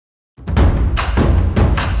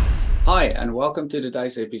Hi, and welcome to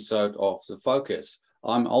today's episode of The Focus.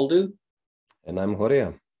 I'm Aldu. And I'm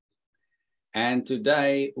Horia. And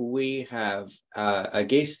today we have a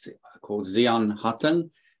guest called Ziaan Hattingh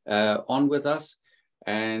on with us.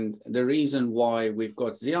 And the reason why we've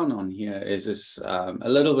got Ziaan on here is a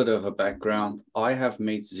little bit of a background. I have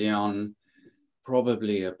met Ziaan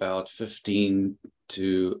probably about 15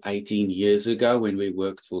 to 18 years ago when we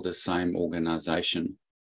worked for the same organization.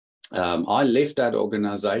 I left that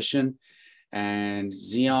organization, and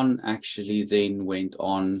Ziaan actually then went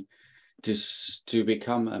on to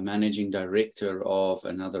become a managing director of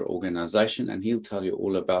another organization, and he'll tell you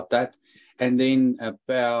all about that. And then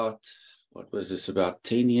about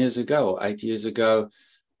 10 years ago or 8 years ago,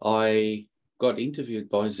 I got interviewed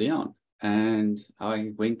by Ziaan, and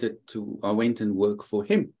I went and worked for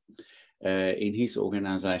him in his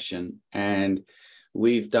organization. And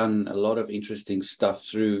we've done a lot of interesting stuff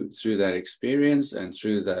through that experience and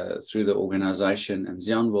through the organization, and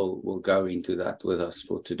Ziaan will go into that with us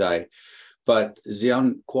for today. But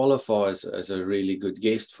Ziaan qualifies as a really good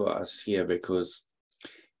guest for us here because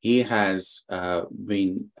he has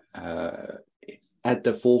been at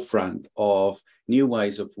the forefront of new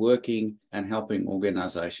ways of working and helping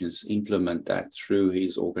organizations implement that through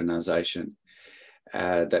his organization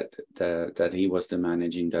that he was the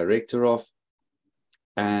managing director of.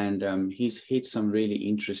 And he's had some really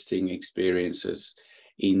interesting experiences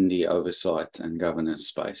in the oversight and governance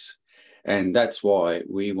space. And that's why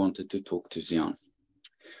we wanted to talk to Ziaan.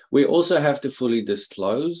 We also have to fully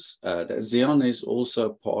disclose that Ziaan is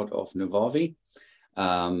also part of Nuvavi.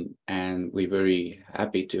 And we're very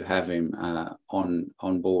happy to have him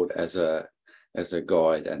on board as a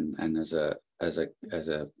guide and as a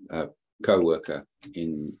co-worker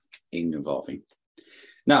in Nuvavi.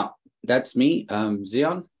 Now, that's me.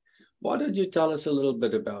 Ziaan, why don't you tell us a little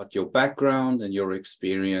bit about your background and your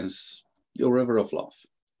experience, your river of life?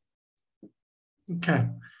 Okay.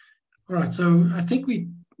 All right. So I think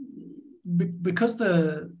because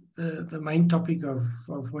the main topic of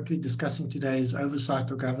what we're discussing today is oversight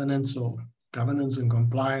or governance and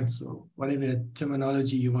compliance or whatever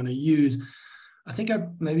terminology you want to use, I think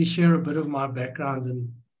I'd maybe share a bit of my background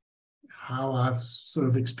and how I've sort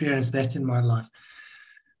of experienced that in my life.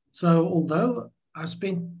 So although I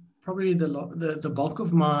spent probably the bulk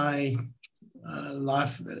of my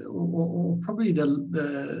life, or probably the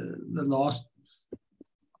last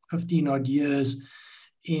 15 odd years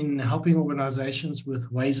in helping organizations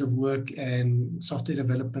with ways of work and software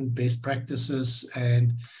development, best practices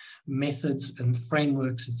and methods and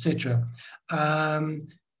frameworks, etc.,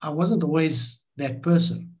 I wasn't always that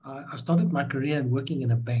person. I started my career working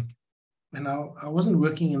in a bank. And I wasn't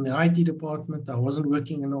working in the IT department. I wasn't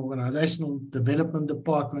working in the organizational development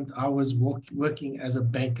department. I was working as a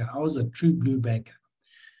banker. I was a true blue banker.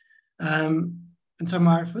 And so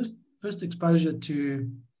my first exposure to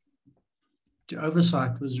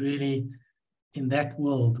oversight was really in that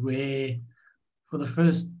world, where for the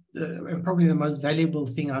first and probably the most valuable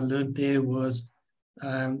thing I learned there was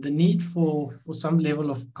the need for some level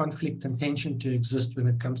of conflict and tension to exist when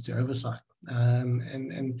it comes to oversight.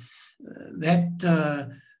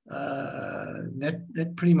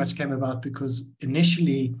 That pretty much came about because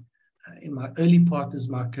initially, in my early part as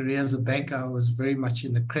my career as a banker, I was very much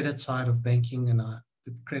in the credit side of banking, and I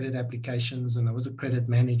did credit applications, and I was a credit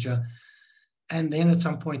manager. And then at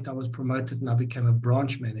some point I was promoted and I became a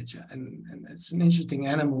branch manager. And it's an interesting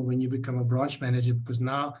animal when you become a branch manager, because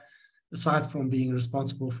now, aside from being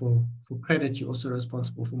responsible for credit, you're also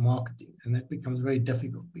responsible for marketing. And that becomes very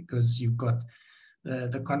difficult because you've got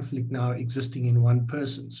the conflict now existing in one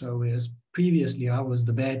person. So whereas previously I was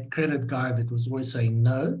the bad credit guy that was always saying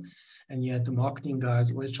no, and you had the marketing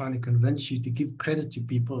guys always trying to convince you to give credit to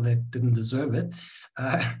people that didn't deserve it,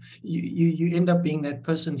 you end up being that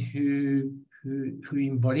person who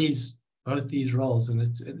embodies both these roles, and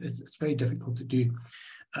it's very difficult to do.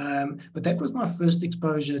 But that was my first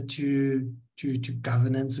exposure to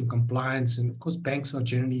governance and compliance. And of course, banks are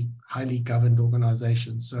generally highly governed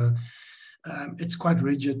organizations. So it's quite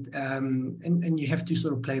rigid, and you have to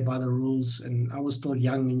sort of play by the rules. And I was still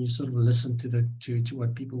young, and you sort of listen to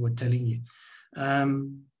what people were telling you.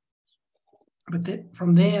 But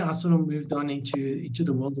from there, I sort of moved on into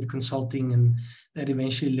the world of consulting, and that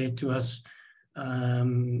eventually led to us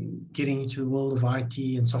getting into the world of IT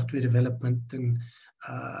and software development. And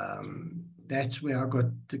that's where I got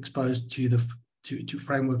exposed to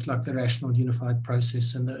frameworks like the Rational Unified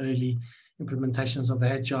Process and the early implementations of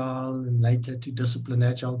Agile, and later to disciplined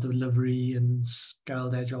Agile delivery and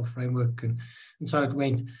scaled Agile framework. And so it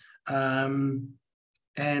went.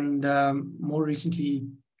 And more recently,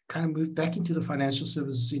 kind of moved back into the financial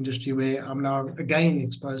services industry, where I'm now again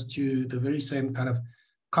exposed to the very same kind of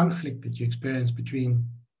conflict that you experience between,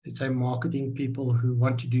 let's say, marketing people who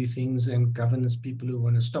want to do things and governance people who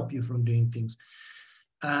want to stop you from doing things.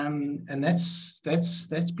 And that's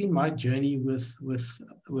been my journey with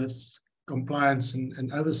compliance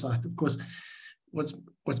and oversight. Of course,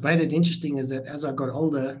 what's made it interesting is that as I got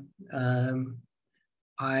older,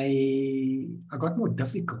 I got more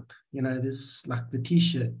difficult. You know, this, like the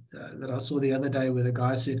T-shirt that I saw the other day where the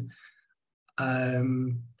guy said,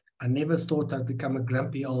 I never thought I'd become a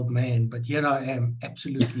grumpy old man, but here I am,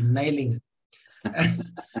 absolutely nailing it.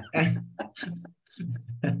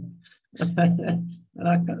 And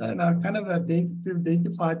I kind of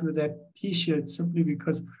identified with that T-shirt simply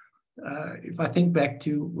because if I think back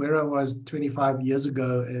to where I was 25 years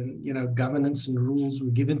ago, and, you know, governance and rules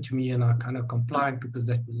were given to me and I kind of complied because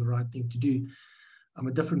that was the right thing to do, I'm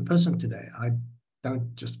a different person today. I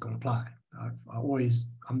don't just comply.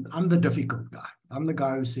 I'm the difficult guy. I'm the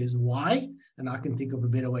guy who says why, and I can think of a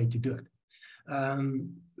better way to do it.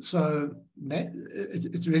 So that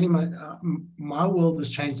it's really my world has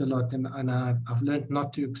changed a lot, and I've learned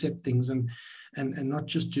not to accept things and not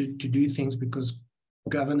just to do things because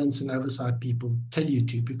governance and oversight people tell you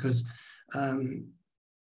to, because in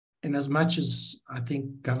as much as I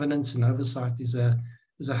think governance and oversight is a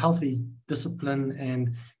healthy discipline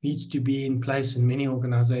and needs to be in place in many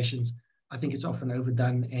organizations, I think it's often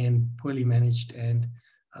overdone and poorly managed and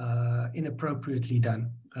inappropriately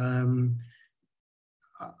done.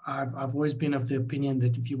 I've always been of the opinion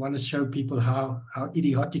that if you want to show people how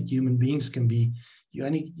idiotic human beings can be, you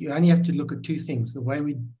only have to look at two things: the way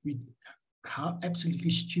we how absolutely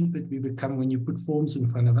stupid we become when you put forms in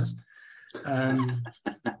front of us.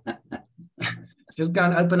 Just go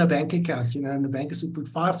and open a bank account, you know, and the bankers will put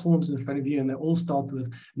 5 forms in front of you, and they all start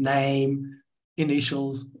with name,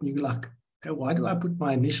 initials. And you're like, okay, why do I put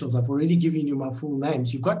my initials? I've already given you my full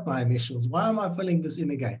names. You've got my initials. Why am I filling this in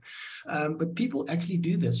again? But people actually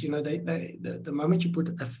do this. You know, the moment you put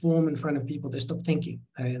a form in front of people, they stop thinking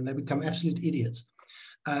and they become absolute idiots.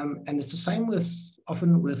 And it's the same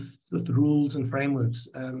often with rules and frameworks.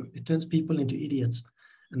 It turns people into idiots,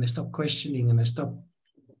 and they stop questioning and they stop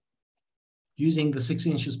using the 6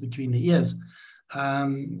 inches between the ears.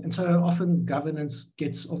 And so often governance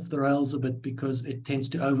gets off the rails a bit because it tends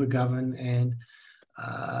to overgovern and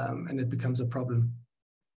it becomes a problem.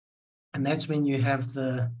 And that's when you have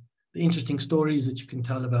the interesting stories that you can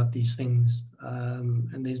tell about these things.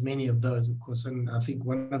 And there's many of those, of course. And I think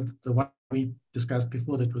one we discussed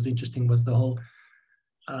before that was interesting was the whole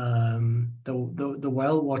the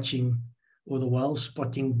whale watching or the whale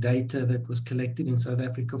spotting data that was collected in South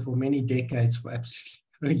Africa for many decades for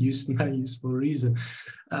absolutely no useful reason,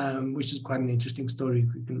 which is quite an interesting story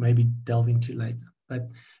we can maybe delve into later. But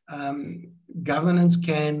governance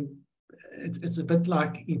it's a bit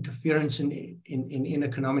like interference in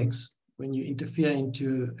economics. When you interfere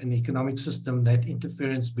into an economic system, that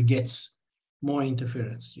interference begets more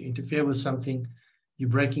interference. You interfere with something, you're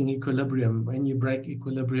breaking equilibrium. When you break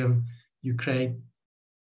equilibrium, you create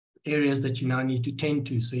areas that you now need to tend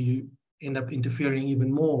to. So you end up interfering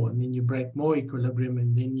even more, and then you break more equilibrium,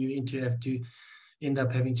 and then you have to end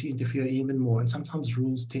up having to interfere even more. And sometimes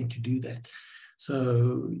rules tend to do that.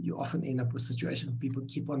 So you often end up with situations where people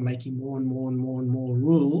keep on making more and more and more and more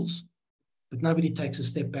rules, but nobody takes a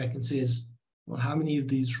step back and says, well, how many of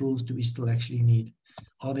these rules do we still actually need?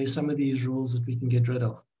 Are there some of these rules that we can get rid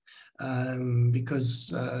of?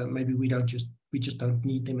 Because maybe we just don't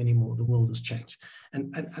need them anymore. The world has changed.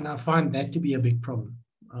 And I find that to be a big problem.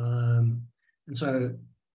 And so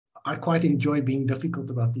I quite enjoy being difficult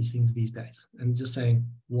about these things these days and just saying,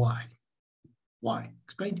 why? Why?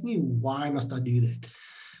 Explain to me, why must I do that?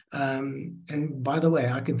 And by the way,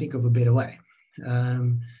 I can think of a better way,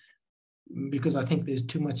 because I think there's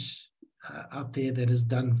too much out there that is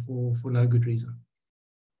done for no good reason.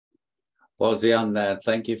 Well, Ziaan,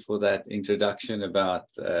 thank you for that introduction about,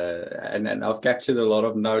 and I've captured a lot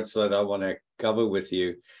of notes that I want to cover with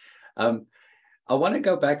you. I want to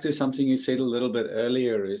go back to something you said a little bit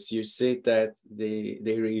earlier. Is you said that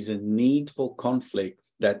there is a need for conflict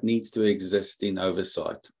that needs to exist in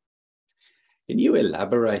oversight. Can you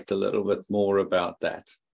elaborate a little bit more about that?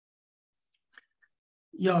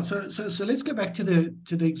 Yeah, so let's go back to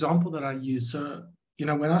the example that I used. So, you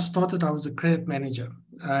know, when I started, I was a credit manager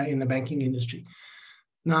in the banking industry.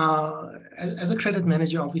 Now, as a credit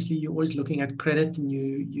manager, obviously, you're always looking at credit and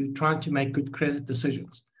you're trying to make good credit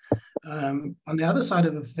decisions. On the other side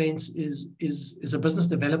of the fence is a business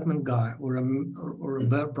development guy or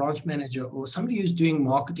a branch manager or somebody who's doing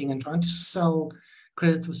marketing and trying to sell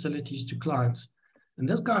credit facilities to clients. And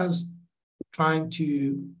this guy's trying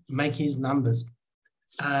to make his numbers.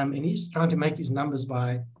 And he's trying to make his numbers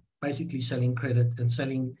by basically selling credit and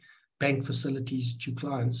selling bank facilities to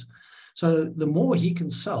clients. So the more he can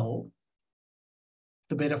sell,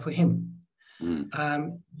 the better for him.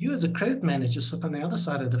 You as a credit manager sit on the other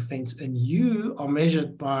side of the fence, and you are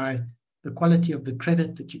measured by the quality of the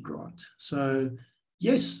credit that you grant. So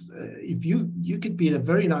yes, if you could be a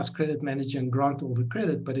very nice credit manager and grant all the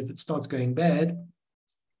credit, but if it starts going bad,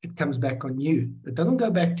 it comes back on you. It doesn't go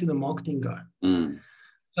back to the marketing guy.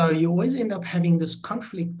 So you always end up having this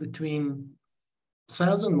conflict between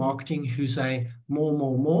sales and marketing who say more,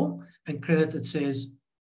 more, more, and credit that says,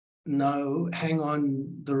 no, hang on,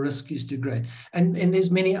 the risk is too great. And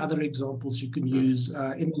there's many other examples you can use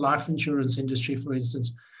in the life insurance industry, for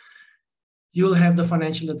instance. You'll have the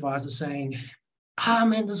financial advisor saying,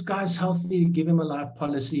 man, this guy's healthy, give him a life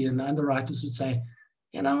policy. And the underwriters would say,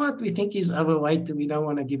 you know what, we think he's overweight and we don't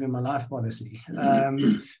want to give him a life policy. So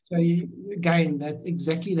again,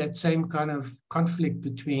 exactly that same kind of conflict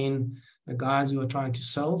between the guys who are trying to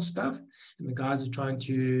sell stuff and the guys who are trying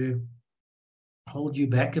to hold you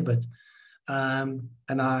back a bit. And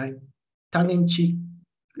I've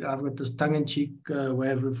got this tongue-in-cheek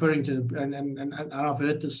way of referring to it, and I've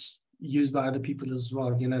heard this used by other people as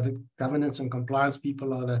well. You know, the governance and compliance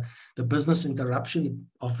people are the business interruption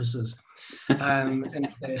officers. And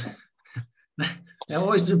they're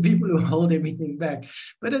always the people who hold everything back.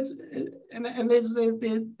 But there's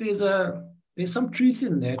some truth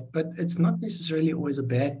in that, but it's not necessarily always a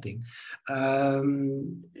bad thing.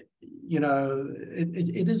 You know,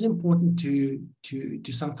 it is important to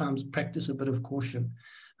sometimes practice a bit of caution,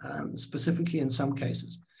 specifically in some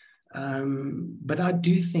cases. But I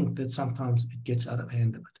do think that sometimes it gets out of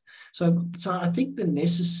hand a bit. So I think the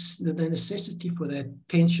necessity for that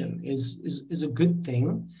tension is a good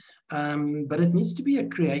thing, but it needs to be a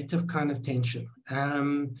creative kind of tension.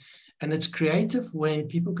 And it's creative when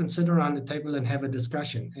people can sit around the table and have a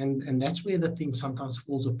discussion. And that's where the thing sometimes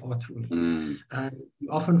falls apart for me. You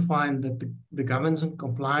often find that the governance and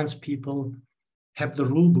compliance people have the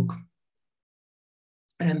rule book.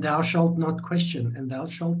 And thou shalt not question, and thou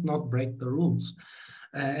shalt not break the rules.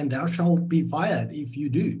 And thou shalt be fired if you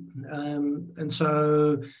do. And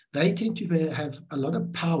so they tend to have a lot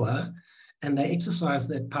of power, and they exercise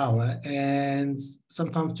that power, and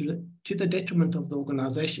sometimes to the detriment of the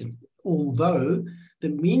organization. Although the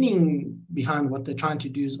meaning behind what they're trying to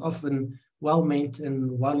do is often well-meant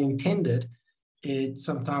and well-intended, it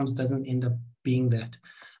sometimes doesn't end up being that.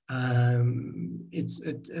 And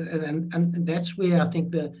that's where I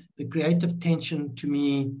think the creative tension to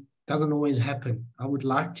me doesn't always happen. I would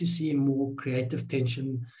like to see more creative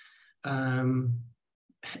tension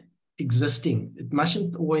existing. It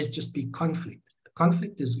mustn't always just be conflict.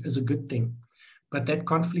 Conflict is a good thing, but that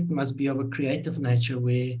conflict must be of a creative nature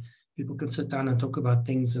where people can sit down and talk about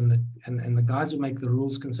things, and the guys who make the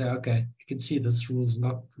rules can say, okay, you can see this rule's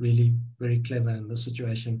not really very clever in this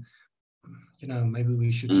situation. You know, maybe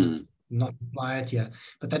we should just not apply it here.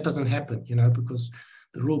 But that doesn't happen, you know, because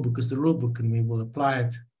the rule book is the rule book, and we will apply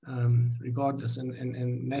it regardless.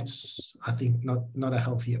 And that's, I think, not a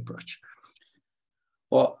healthy approach.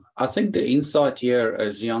 Well, I think the insight here,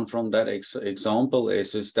 Ziaan, from that example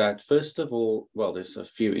is that, first of all, well, there's a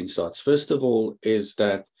few insights. First of all, is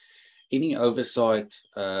that any oversight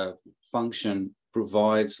function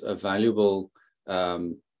provides a valuable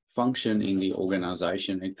function in the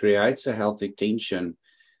organization. It creates a healthy tension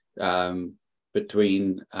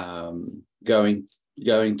between going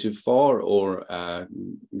too far or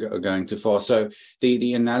going too far. So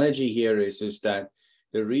the analogy here is that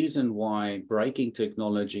the reason why braking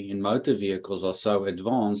technology in motor vehicles are so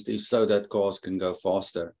advanced is so that cars can go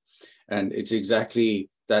faster. And it's exactly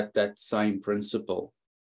that same principle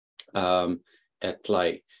at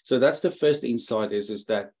play. So that's the first insight is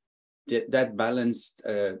that that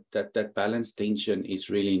balanced tension is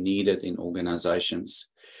really needed in organizations.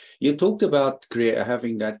 You talked about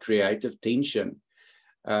having that creative tension,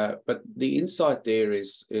 but the insight there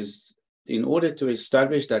is in order to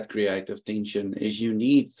establish that creative tension is you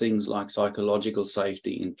need things like psychological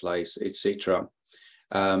safety in place, etc.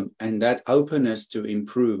 And that openness to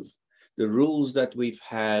improve. The rules that we've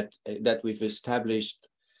established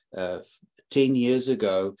 10 years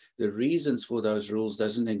ago, the reasons for those rules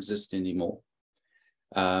doesn't exist anymore.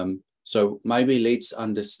 So maybe let's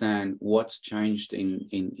understand what's changed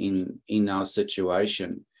in our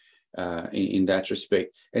situation in that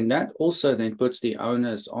respect. And that also then puts the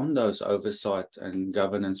onus on those oversight and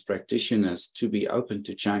governance practitioners to be open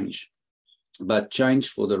to change, but change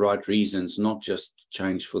for the right reasons, not just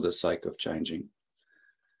change for the sake of changing.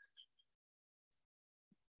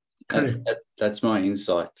 Correct. That's my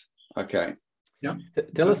insight. Okay. Yeah.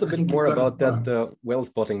 Tell us a bit more about that whale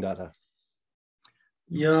spotting data.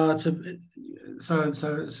 Yeah, so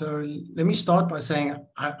let me start by saying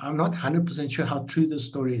I'm not 100% sure how true this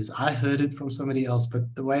story is. I heard it from somebody else,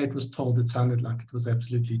 but the way it was told, it sounded like it was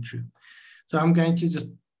absolutely true. So I'm going to just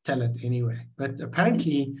tell it anyway. But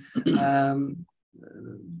apparently, the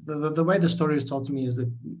way the story was told to me is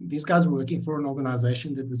that these guys were working for an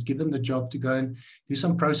organization that was given the job to go and do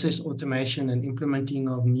some process automation and implementing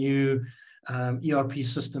of new ERP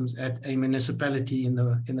systems at a municipality in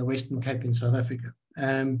the Western Cape in South Africa.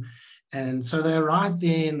 And so they arrive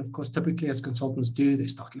there, and of course, typically as consultants do, they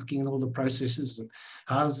start looking at all the processes and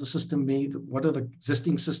how does the system be, what are the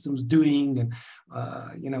existing systems doing, and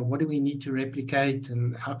what do we need to replicate,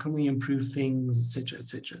 and how can we improve things, etc.,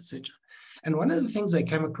 etc., etc. And one of the things they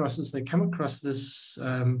came across is they came across this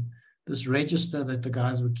this register that the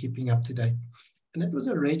guys were keeping up to date, and it was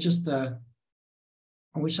a register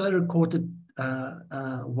on which they recorded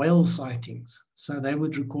whale sightings. So they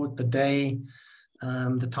would record the day,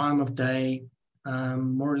 the time of day,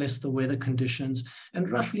 more or less the weather conditions,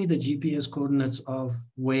 and roughly the GPS coordinates of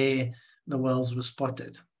where the whales were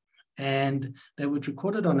spotted. And they would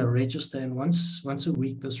record it on a register, and once a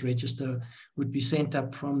week, this register would be sent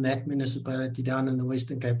up from that municipality down in the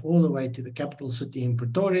Western Cape all the way to the capital city in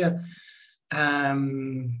Pretoria.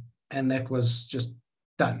 And that was just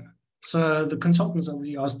done. So the consultants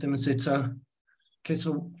already asked them and said, so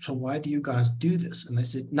why do you guys do this? And they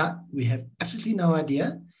said, no, we have absolutely no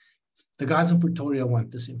idea. The guys in Pretoria want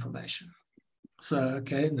this information. So,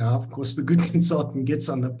 okay, now, of course, the good consultant gets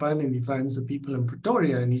on the phone and he phones the people in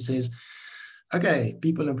Pretoria and he says, okay,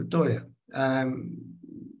 people in Pretoria,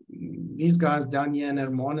 these guys down here in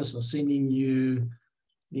Hermanus are sending you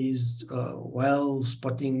these whale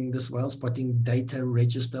spotting data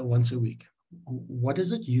register once a week. What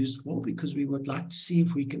is it used for? Because we would like to see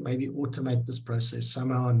if we can maybe automate this process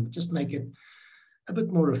somehow and just make it a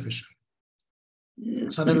bit more efficient.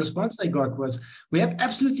 So the response they got was, we have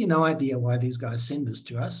absolutely no idea why these guys send this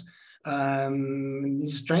to us.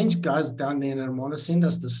 These strange guys down there in Hermanus send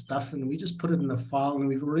us this stuff and we just put it in a file, and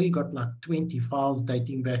we've already got like 20 files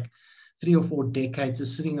dating back 3 or 4 decades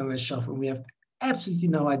just sitting on the shelf, and we have absolutely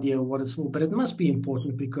no idea what it's for, but it must be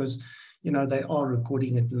important because they are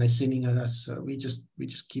recording it and they're sending it us, so we just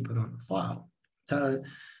keep it on the file. So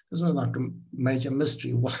this was like a major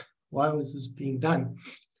mystery. Why was this being done?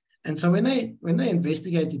 And so when they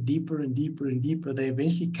investigated deeper and deeper and deeper, they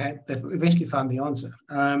eventually found the answer.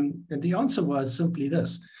 And the answer was simply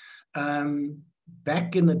this: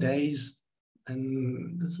 back in the days,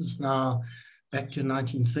 and this is now back to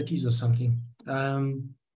 1930s or something.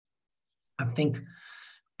 I think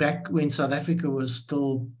back when South Africa was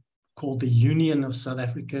still called the Union of South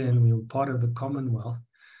Africa and we were part of the Commonwealth,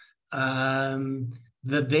 the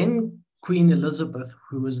then Queen Elizabeth,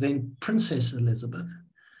 who was then Princess Elizabeth,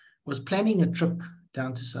 was planning a trip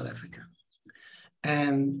down to South Africa.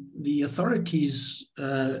 And the authorities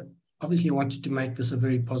obviously wanted to make this a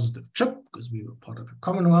very positive trip because we were part of the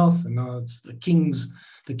Commonwealth, and now it's the king's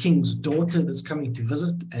daughter that's coming to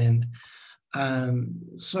visit. And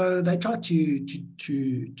so they tried to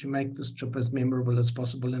make this trip as memorable as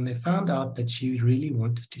possible, and they found out that she really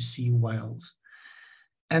wanted to see whales.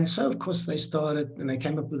 And so, of course, they started and they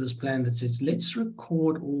came up with this plan that says, let's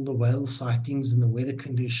record all the whale sightings and the weather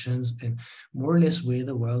conditions and more or less where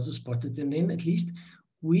the whales are spotted. And then at least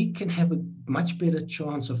we can have a much better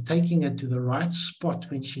chance of taking her to the right spot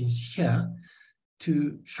when she's here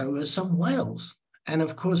to show her some whales. And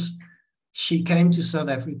of course, she came to South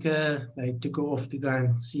Africa. They took her off to go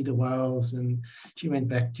and see the whales, and she went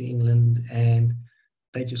back to England, and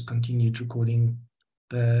they just continued recording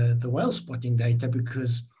the whale spotting data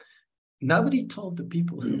because nobody told the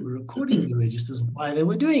people who were recording the registers why they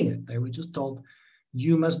were doing it. They were just told,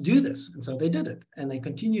 you must do this. And so they did it. And they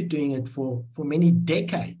continued doing it for many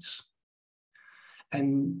decades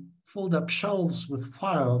and filled up shelves with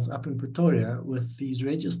files up in Pretoria with these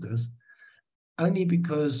registers, only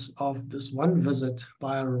because of this one visit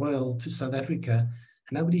by a royal to South Africa.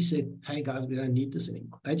 And nobody said, hey guys, we don't need this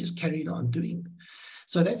anymore. They just carried on doing it.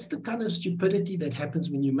 So that's the kind of stupidity that happens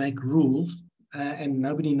when you make rules and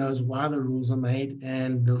nobody knows why the rules are made,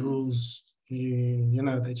 and the rules,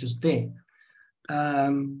 they're just there.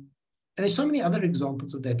 And there's so many other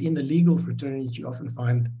examples of that. In the legal fraternity, you often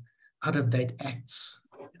find out-of-date acts.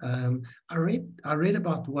 I read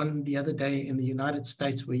about one the other day in the United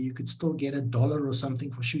States where you could still get $1 or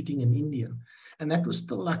something for shooting an Indian. And that was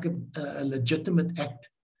still like a legitimate act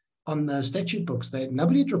on the statute books.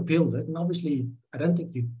 Nobody had repealed it. And obviously, I don't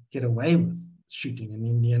think you get away with shooting an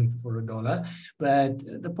Indian for $1. But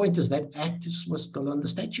the point is that act was still on the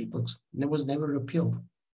statute books. And it was never repealed.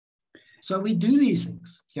 So we do these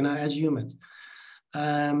things, as humans,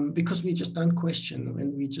 because we just don't question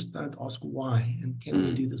and we just don't ask why and can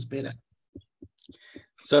we do this better.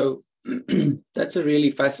 So that's a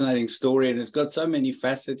really fascinating story, and it's got so many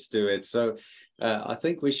facets to it. So I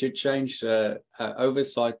think we should change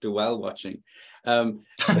oversight to whale watching. So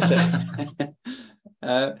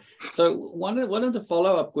one of the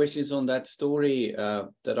follow-up questions on that story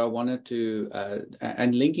that I wanted to,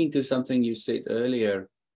 and linking to something you said earlier,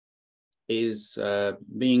 is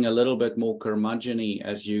being a little bit more curmudgeon-y,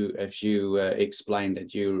 as you explained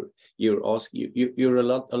that you're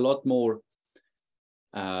a lot more.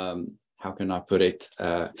 How can I put it?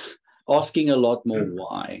 Asking a lot more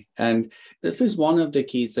why. And this is one of the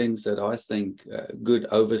key things that I think good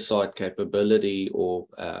oversight capability or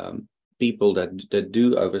people that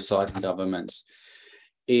do oversight in governments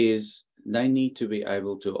is they need to be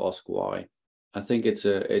able to ask why. I think it's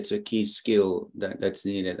a key skill that's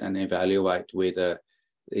needed and evaluate whether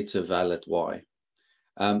it's a valid why.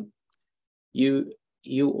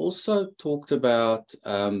 You also talked about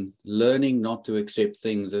learning not to accept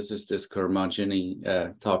things. This is this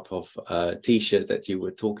curmudgeon-y type of T-shirt that you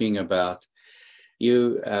were talking about.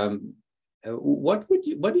 What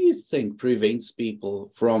do you think prevents people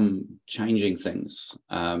from changing things,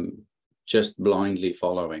 just blindly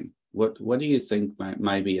following? What do you think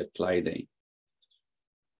may be at play there?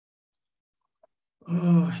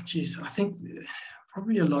 Oh, geez, I think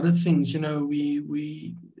probably a lot of things.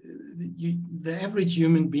 The average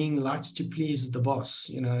human being likes to please the boss,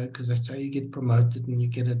 because that's how you get promoted and you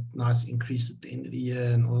get a nice increase at the end of the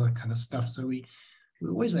year and all that kind of stuff. So we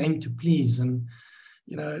always aim to please. And,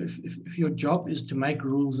 if your job is to make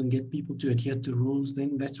rules and get people to adhere to rules,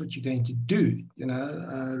 then that's what you're going to do,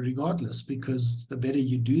 regardless, because the better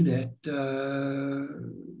you do that,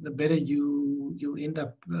 the better you'll end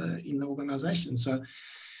up in the organization. So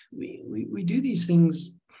we do these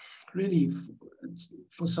things really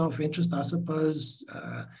for self-interest, I suppose.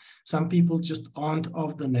 Some people just aren't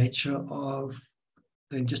of the nature of,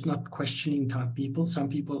 they're just not questioning type people. Some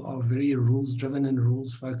people are very rules-driven and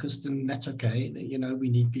rules-focused, and that's okay. We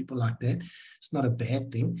need people like that. It's not a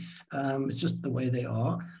bad thing. It's just the way they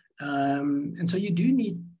are. And so you do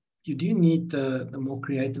need the more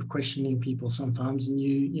creative questioning people sometimes, and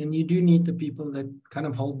you do need the people that kind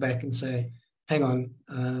of hold back and say, hang on,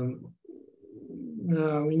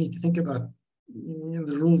 we need to think about,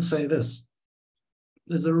 the rules say this.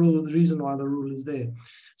 There's a rule, the reason why the rule is there.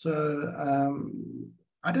 So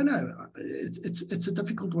I don't know. It's a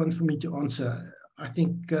difficult one for me to answer. I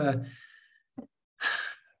think it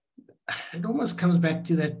almost comes back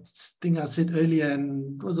to that thing I said earlier,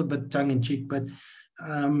 and it was a bit tongue-in-cheek, but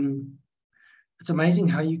it's amazing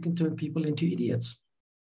how you can turn people into idiots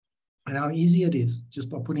and how easy it is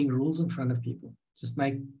just by putting rules in front of people. Just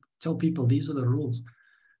tell people these are the rules.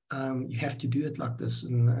 You have to do it like this,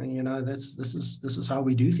 and this is how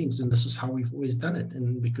we do things, and this is how we've always done it,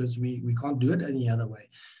 and because we can't do it any other way.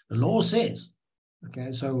 The law says,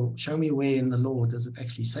 okay, so show me where in the law does it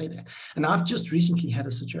actually say that. And I've just recently had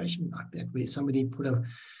a situation like that where somebody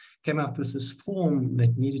came up with this form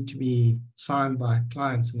that needed to be signed by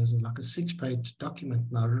clients, and it was like a 6-page document.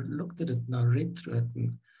 And I looked at it and I read through it,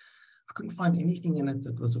 and I couldn't find anything in it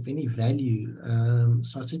that was of any value.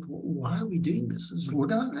 So I said, well, why are we doing this?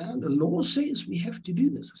 The law says we have to do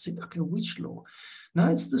this. I said, okay, which law? No,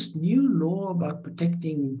 it's this new law about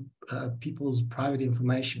protecting people's private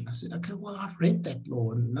information. I said, okay, well, I've read that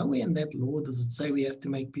law, and nowhere in that law does it say we have to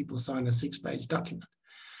make people sign a 6-page document.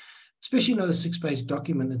 Especially not a 6-page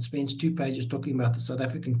document that spends 2 pages talking about the South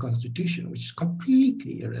African Constitution, which is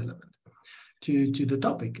completely irrelevant to the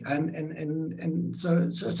topic. And so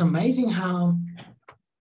it's amazing how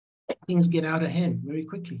things get out of hand very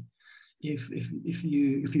quickly if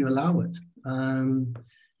you allow it.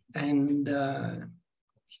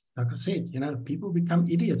 Like I said, people become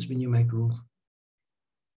idiots when you make rules.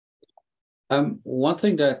 One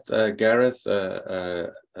thing that Gareth,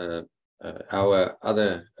 our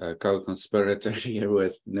other co-conspirator here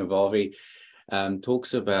with Navavi,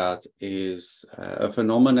 talks about is a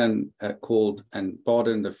phenomenon called, and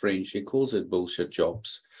pardon the French, he calls it bullshit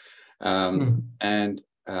jobs. And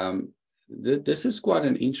this is quite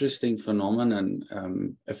an interesting phenomenon.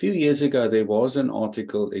 A few years ago, there was an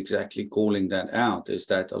article exactly calling that out, is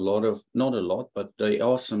that not a lot, but there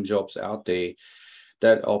are some jobs out there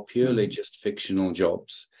that are purely just fictional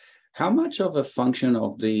jobs. How much of a function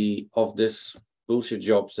of this bullshit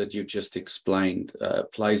jobs that you just explained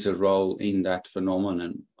plays a role in that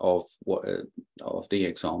phenomenon of the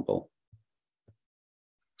example?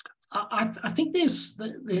 I think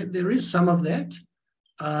there is some of that.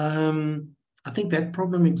 I think that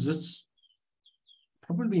problem exists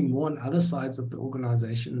probably more on other sides of the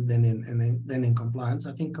organization than in compliance.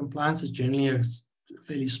 I think compliance is generally a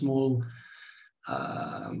fairly small,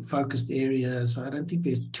 focused area. So I don't think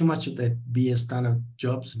there's too much of that BS kind of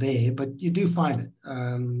jobs there, but you do find it.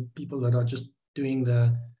 People that are just doing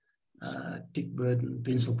the tick bird and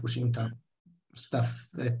pencil pushing type stuff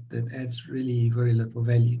that adds really very little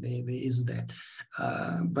value. There is that,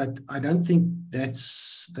 but I don't think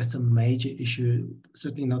that's a major issue.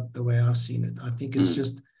 Certainly not the way I've seen it. I think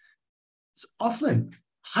it's often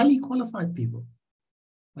highly qualified people.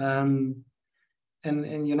 And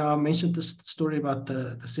you know, I mentioned this story about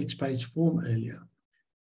the 6-page form earlier.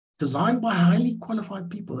 Designed by highly qualified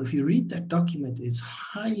people. If you read that document, it's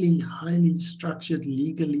highly structured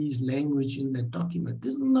legalese language in that document.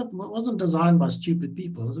 This wasn't designed by stupid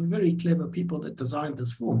people. It was very clever people that designed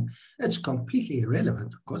this form. It's completely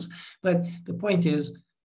irrelevant, of course, but the point is,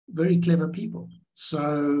 very clever people.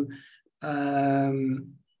 So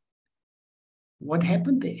what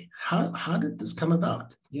happened there? How did this come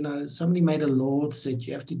about? You know, somebody made a law that said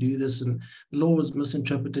you have to do this, and the law was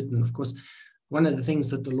misinterpreted. And of course, one of the things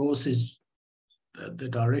that the law says, the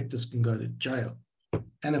directors can go to jail.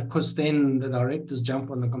 And of course, then the directors jump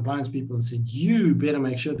on the compliance people and said, you better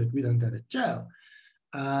make sure that we don't go to jail.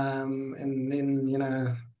 And then, you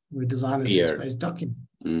know, we design a 6-page document.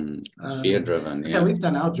 It's fear-driven. Yeah, we've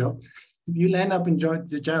done our job. If you land up in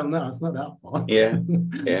jail now, it's not our fault. Yeah,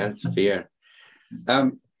 it's fear.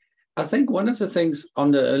 I think one of the things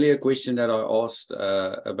on the earlier question that I asked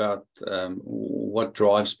about what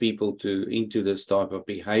drives people into this type of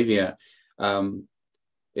behavior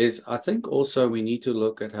is, I think also we need to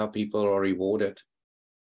look at how people are rewarded.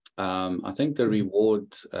 I think the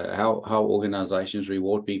reward, how organizations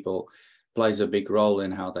reward people, plays a big role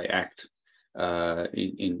in how they act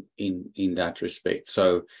in that respect.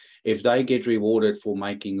 So if they get rewarded for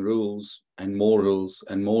making rules and more rules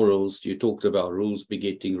and more rules, you talked about rules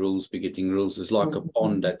begetting rules. It's like a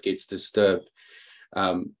pond that gets disturbed.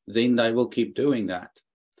 Then they will keep doing that.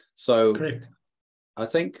 So correct. I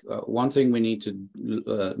think one thing we need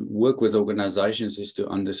to work with organizations is to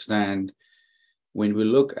understand, when we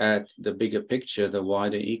look at the bigger picture, the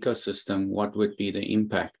wider ecosystem, what would be the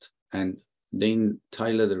impact, and then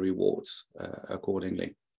tailor the rewards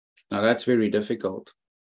accordingly. Now, that's very difficult.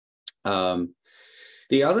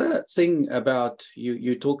 The other thing about,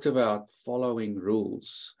 you talked about following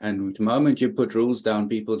rules, and the moment you put rules down,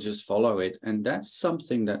 people just follow it. And that's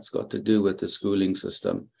something that's got to do with the schooling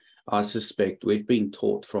system. I suspect we've been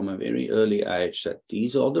taught from a very early age that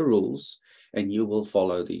these are the rules and you will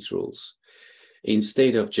follow these rules,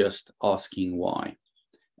 instead of just asking why.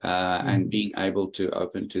 And being able to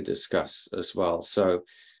open to discuss as well. So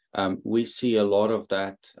we see a lot of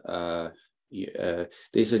that.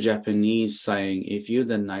 There's a Japanese saying, if you're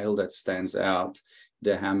the nail that stands out,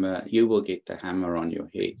 the hammer, you will get the hammer on your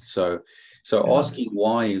head. So asking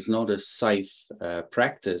why is not a safe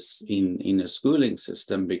practice in a schooling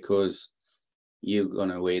system, because you're going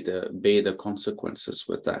to bear the consequences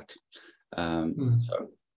with that. So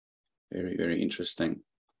very, very interesting.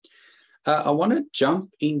 I want to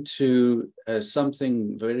jump into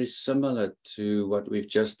something very similar to what we've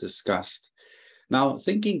just discussed. Now,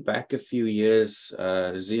 thinking back a few years,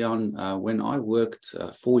 Ziaan, when I worked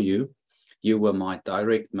for you, you were my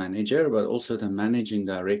direct manager, but also the managing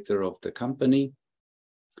director of the company.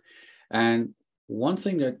 And one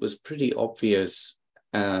thing that was pretty obvious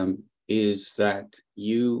is that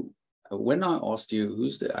when I asked you,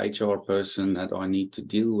 who's the HR person that I need to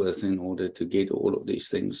deal with in order to get all of these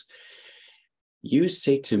things, you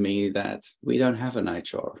said to me that we don't have an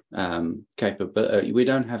HR capability, we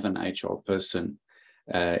don't have an HR person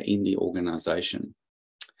in the organization.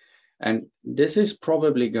 And this is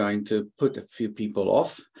probably going to put a few people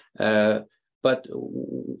off. But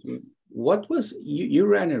what was, you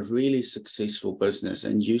ran a really successful business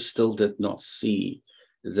and you still did not see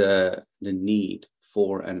the need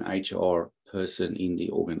for an HR person in the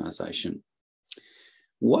organization.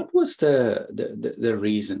 What was the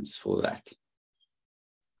reasons for that?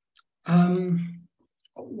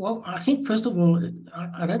 Well, I think, first of all,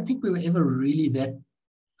 I don't think we were ever really that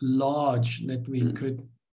large that we could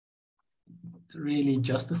really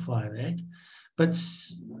justify that. But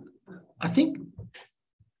I think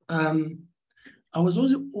I was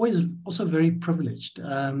always also very privileged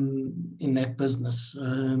in that business.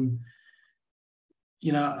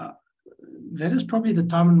 You know, that is probably the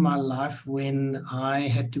time in my life when I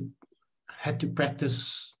had to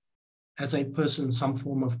practice as a person some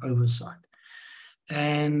form of oversight.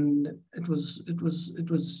 And it was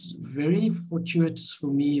very fortuitous for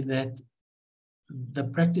me that the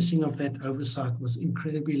practicing of that oversight was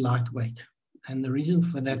incredibly lightweight. And the reason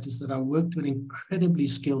for that is that I worked with incredibly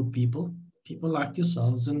skilled people like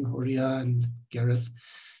yourselves and Horia and Gareth.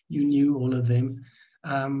 You knew all of them,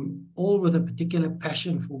 all with a particular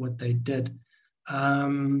passion for what they did.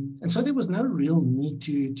 And so there was no real need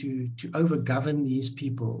to overgovern these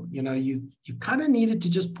people. You know, you kind of needed to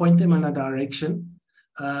just point them in a direction.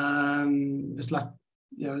 It's like,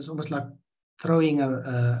 you know, it's almost like throwing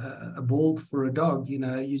a ball for a dog. You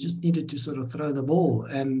know, you just needed to sort of throw the ball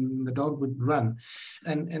and the dog would run.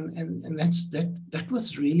 And that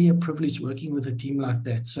was really a privilege working with a team like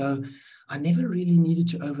that. So I never really needed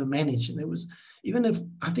to overmanage. And there was, even if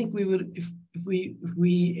I think we would, if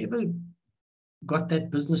we ever got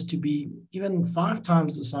that business to be even 5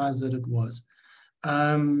 times the size that it was,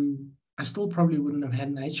 I still probably wouldn't have had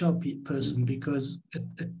an HR person, because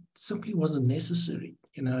it simply wasn't necessary.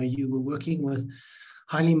 You know, you were working with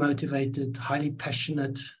highly motivated, highly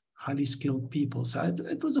passionate, highly skilled people. So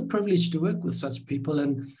it was a privilege to work with such people,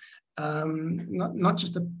 and not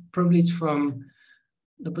just a privilege from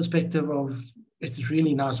the perspective of it's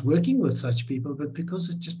really nice working with such people, but because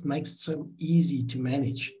it just makes it so easy to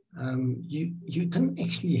manage. You didn't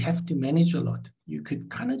actually have to manage a lot. You could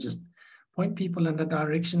kind of just point people in the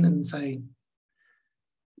direction and say,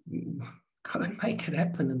 go and make it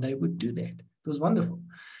happen, and they would do that. It was wonderful.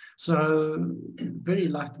 So very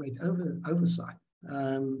lightweight oversight.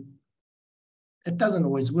 It doesn't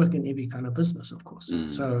always work in every kind of business, of course.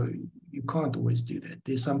 So you can't always do that.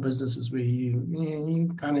 There's some businesses where you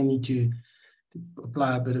kind of need to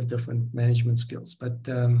apply a bit of different management skills. But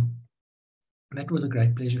that was a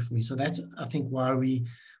great pleasure for me. So that's, I think, why we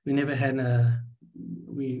never had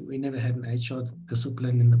we never had an HR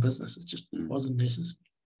discipline in the business. It just wasn't necessary.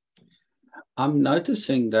 I'm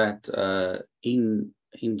noticing that in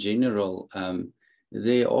general,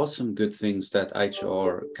 there are some good things that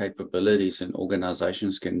HR capabilities and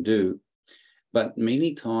organizations can do, but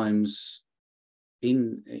many times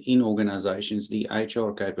in organizations, the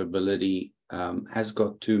HR capability has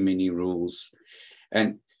got too many rules,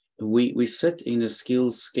 and we sit in a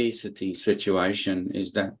skills scarcity situation.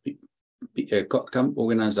 Is that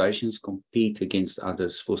organizations compete against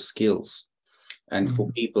others for skills and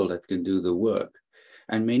for people that can do the work.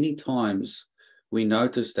 And many times we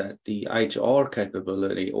notice that the HR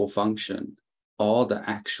capability or function are the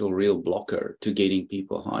actual real blocker to getting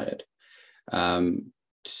people hired,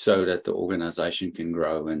 so that the organization can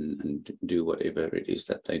grow and do whatever it is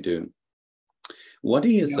that they do. What do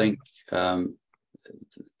you think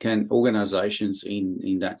can organizations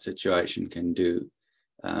in that situation can do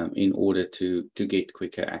in order to get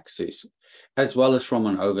quicker access, as well as from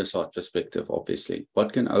an oversight perspective, obviously?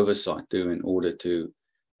 What can oversight do in order to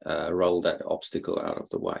roll that obstacle out of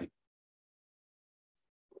the way?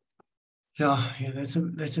 Yeah, that's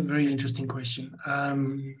a very interesting question.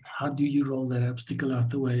 How do you roll that obstacle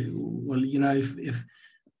out the way? Well, you know, if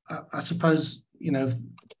I suppose, you know,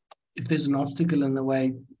 if there's an obstacle in the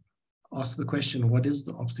way, ask the question, what is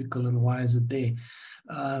the obstacle and why is it there?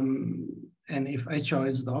 And if HR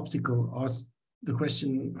is the obstacle, ask the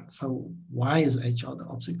question, so why is HR the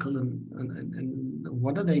obstacle, and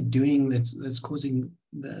what are they doing that's causing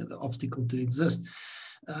the obstacle to exist?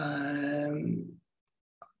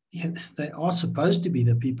 They are supposed to be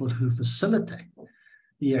the people who facilitate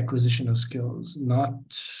the acquisition of skills, not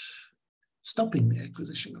stopping the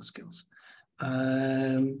acquisition of skills.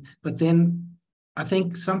 But then I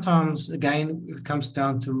think sometimes, again, it comes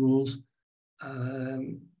down to rules.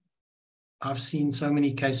 I've seen so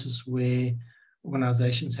many cases where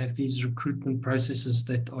organizations have these recruitment processes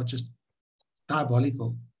that are just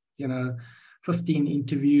diabolical. You know, 15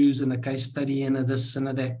 interviews and a case study and a this and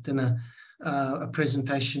a that and a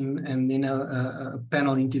presentation, and then a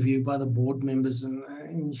panel interview by the board members. And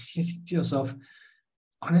you think to yourself,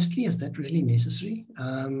 honestly, is that really necessary?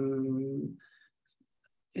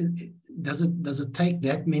 Does it take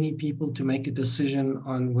that many people to make a decision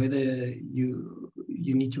on whether you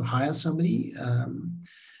need to hire somebody?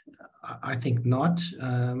 I think not.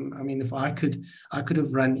 I mean, if I could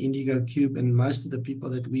have run Indigo Cube, and most of the people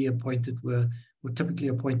that we appointed were typically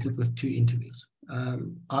appointed with 2 interviews. I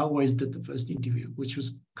always did the first interview, which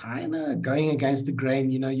was kind of going against the grain.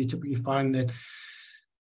 You know, you typically find that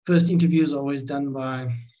first interviews are always done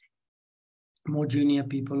by more junior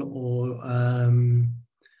people or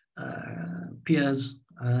peers,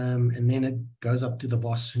 and then it goes up to the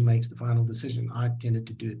boss who makes the final decision. I tended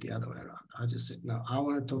to do it the other way around. I just said, no, I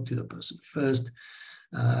want to talk to the person first.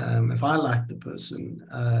 If I like the person,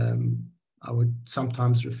 I would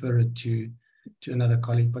sometimes refer it to another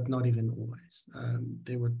colleague, but not even always.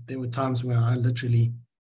 There were times where I literally,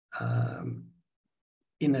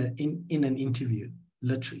 in an interview,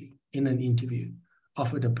 literally in an interview,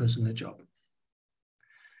 offered a person a job.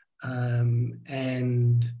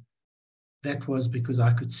 And that was because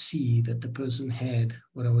I could see that the person had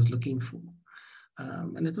what I was looking for.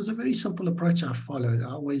 And it was a very simple approach I followed.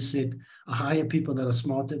 I always said, I hire people that are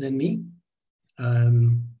smarter than me.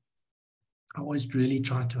 I always really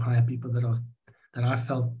tried to hire people that I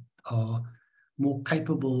felt are more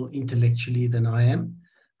capable intellectually than I am.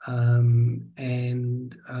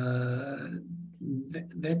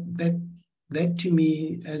 That to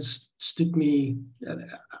me has stood me,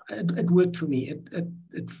 it worked for me.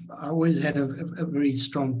 I always had a very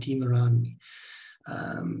strong team around me,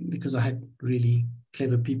 because I had really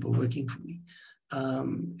clever people working for me.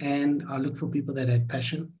 And I looked for people that had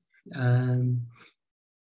passion.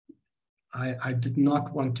 I did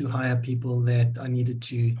not want to hire people that I needed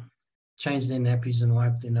to change their nappies and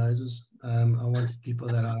wipe their noses. I wanted people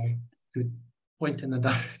that I could point in a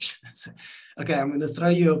direction and say, okay, I'm going to throw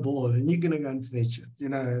you a ball and you're going to go and fetch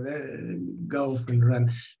it, go off and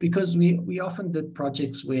run. Because we often did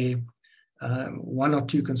projects where one or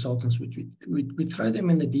two consultants, we throw them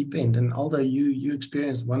in the deep end. And although you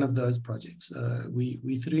experienced one of those projects,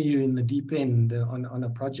 we threw you in the deep end on a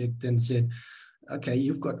project and said, okay,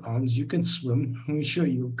 you've got arms, you can swim, we're sure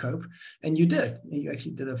you'll cope. And you did. You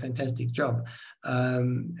actually did a fantastic job.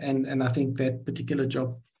 And I think that particular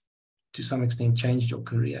job, to some extent, changed your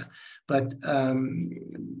career. But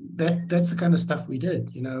that's the kind of stuff we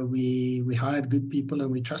did. We hired good people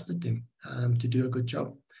and we trusted them to do a good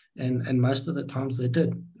job. And most of the times they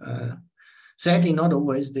did. Sadly, not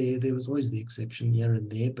always. There was always the exception here and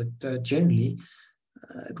there, but generally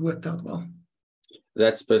it worked out well.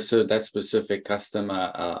 That specific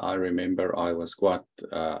customer, I remember I was quite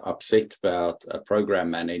upset about a program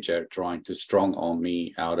manager trying to strong arm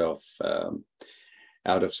me out of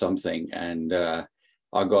something, and I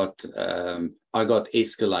got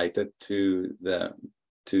escalated to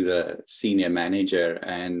the senior manager.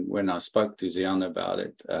 And when I spoke to Ziaan about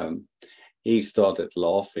it, he started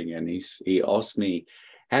laughing, and he asked me,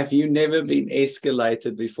 have you never been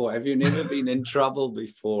escalated before? Have you never been in trouble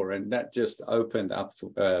before? And that just opened up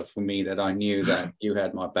for me, that I knew that you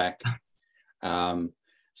had my back.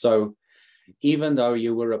 So even though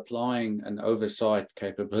you were applying an oversight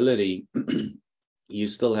capability, you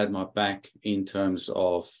still had my back in terms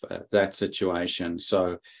of that situation.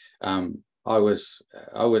 So I was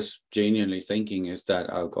genuinely thinking is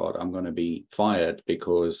that, oh God, I'm going to be fired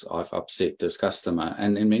because I've upset this customer.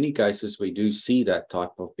 And in many cases, we do see that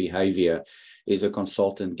type of behavior, is a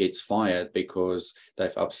consultant gets fired because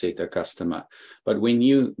they've upset a customer. But when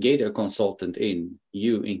you get a consultant in,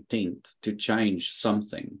 you intend to change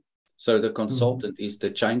something. So the consultant is the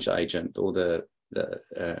change agent, or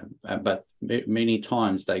but many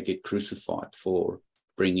times they get crucified for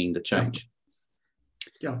bringing the change.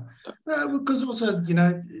 Yeah, because also,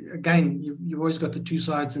 again, you've always got the two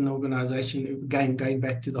sides in the organization. Again, going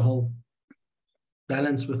back to the whole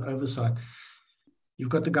balance with oversight, you've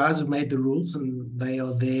got the guys who made the rules, and they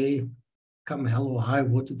are there come hell or high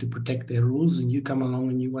water to protect their rules, and you come along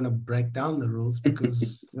and you want to break down the rules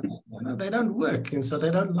because they don't work, and so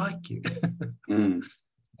they don't like you.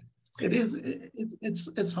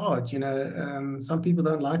 It's hard, some people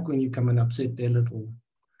don't like when you come and upset their little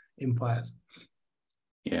empires.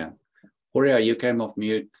 Yeah. Horia, you came off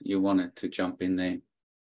mute. You wanted to jump in there.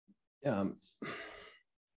 Yeah. I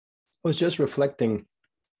was just reflecting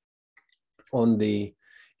on the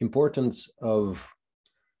importance of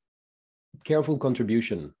careful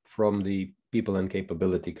contribution from the people and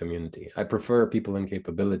capability community. I prefer people and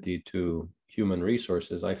capability to human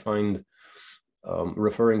resources. I find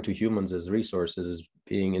referring to humans as resources as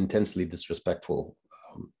being intensely disrespectful.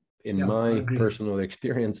 In my personal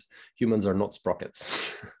experience, humans are not sprockets.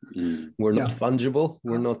 We're not fungible.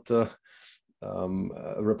 We're not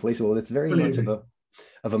replaceable. It's very much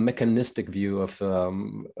of a mechanistic view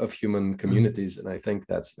of human communities, and I think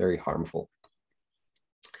that's very harmful.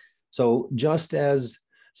 So just as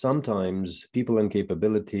sometimes people and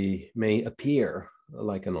capability may appear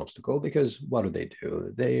like an obstacle, because what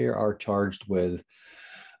do? They are charged with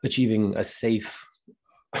achieving a safe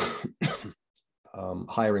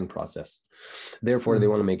hiring process. Therefore, they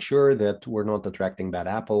want to make sure that we're not attracting bad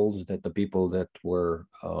apples, that the people that we're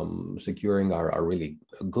securing are really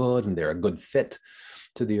good and they're a good fit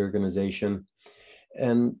to the organization.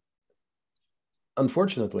 And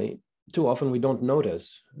unfortunately, too often we don't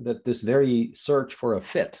notice that this very search for a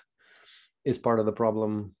fit is part of the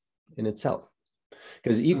problem in itself.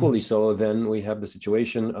 Because equally so, then we have the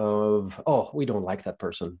situation of, oh, we don't like that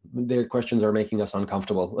person. Their questions are making us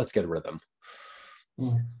uncomfortable. Let's get rid of them.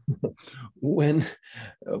 When,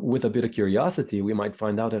 with a bit of curiosity, we might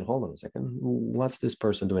find out, hold on a second, what's this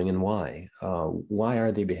person doing and why? Why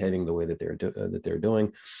are they behaving the way that they're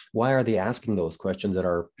doing? Why are they asking those questions that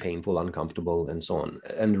are painful, uncomfortable, and so on?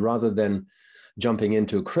 And rather than jumping in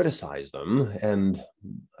to criticize them and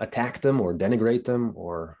attack them or denigrate them,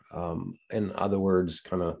 or in other words,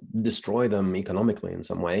 kind of destroy them economically in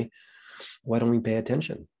some way, why don't we pay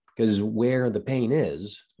attention? Because where the pain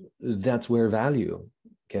is, that's where value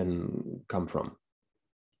can come from.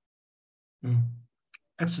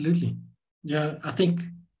 Absolutely. Yeah, I think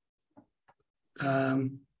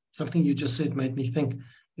something you just said made me think,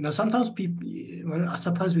 sometimes people, well, I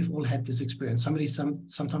suppose we've all had this experience. Somebody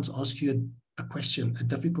sometimes asks you a question, a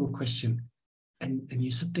difficult question, and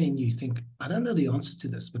you sit there and you think, I don't know the answer to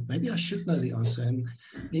this, but maybe I should know the answer. And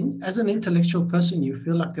then as an intellectual person, you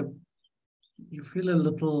feel a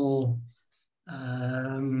little,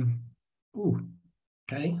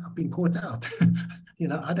 okay, I've been caught out.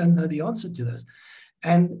 I don't know the answer to this.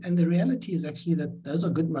 And the reality is actually that those are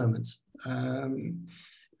good moments.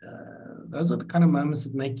 Those are the kind of moments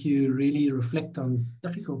that make you really reflect on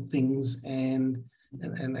difficult things and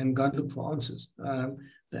go and look for answers.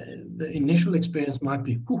 The initial experience might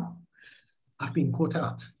be, I've been caught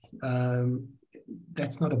out.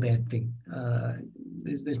 That's not a bad thing.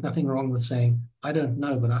 There's nothing wrong with saying, I don't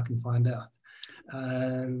know, but I can find out.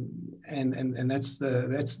 And that's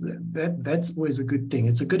always a good thing.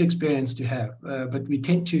 It's a good experience to have, but we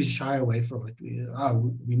tend to shy away from it.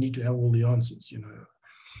 We need to have all the answers,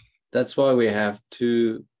 That's why we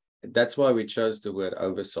that's why we chose the word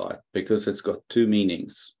oversight, because it's got two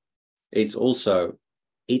meanings. It's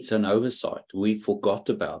an oversight. We forgot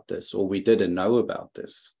about this, or we didn't know about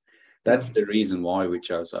this. That's the reason why we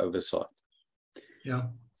chose oversight. Yeah.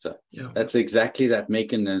 So that's exactly that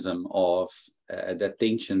mechanism of that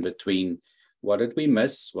tension between what did we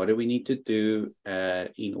miss, what do we need to do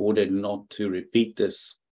in order not to repeat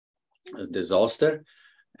this disaster,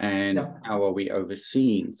 and how are we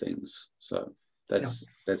overseeing things. So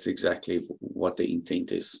that's exactly what the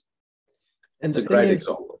intent is. And it's a great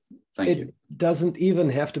example. Thank you. It doesn't even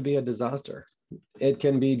have to be a disaster. It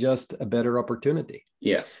can be just a better opportunity.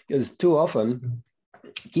 Yeah. Because too often,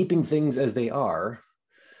 keeping things as they are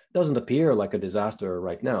doesn't appear like a disaster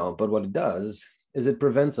right now, but what it does is it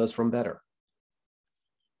prevents us from better.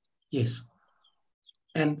 Yes.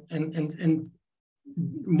 And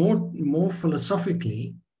more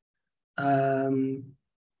philosophically,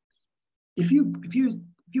 if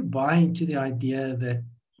you buy into the idea that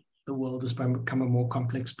the world has become a more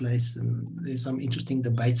complex place, and there's some interesting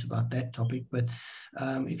debates about that topic, but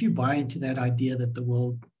if you buy into that idea that the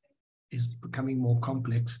world is becoming more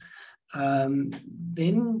complex,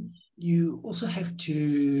 then you also have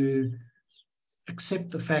to accept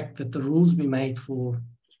the fact that the rules we made for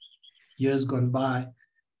years gone by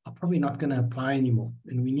are probably not going to apply anymore,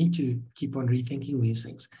 and we need to keep on rethinking these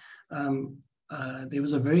things. There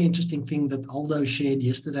was a very interesting thing that Aldo shared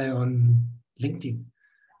yesterday on LinkedIn.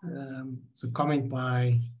 It's a comment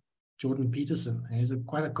by Jordan Peterson. He's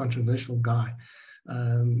quite a controversial guy.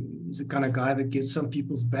 He's the kind of guy that gives some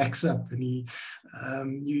people's backs up, and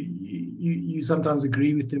you sometimes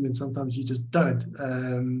agree with him and sometimes you just don't.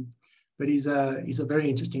 But he's a very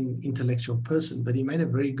interesting intellectual person. But he made a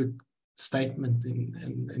very good statement,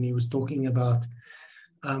 and he was talking about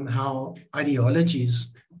how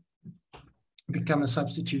ideologies become a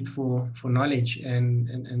substitute for knowledge, and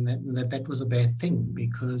that was a bad thing,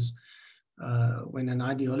 because when an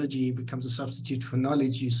ideology becomes a substitute for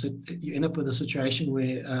knowledge, you end up with a situation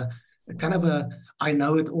where a kind of a I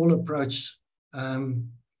know it all approach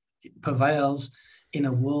prevails in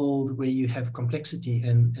a world where you have complexity,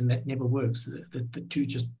 and that never works. The two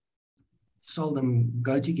just seldom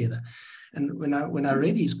go together. And when I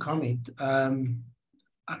read his comment,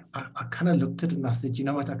 I kind of looked at it and I said, you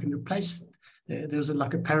know what, I can replace. There was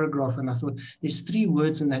like a paragraph, and I thought there's 3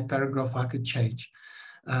 words in that paragraph I could change.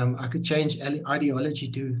 I could change ideology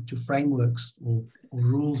to frameworks or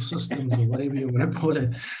rule systems or whatever you want to call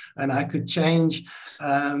it. And I could change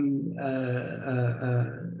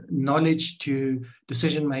knowledge to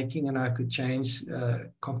decision-making, and I could change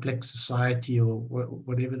complex society, or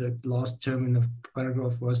whatever the last term in the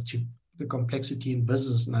paragraph was, to the complexity in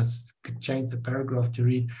business. And I could change the paragraph to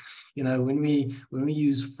read, when we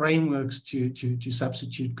use frameworks to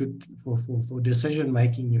substitute good for decision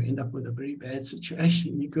making, you end up with a very bad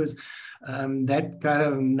situation, because that kind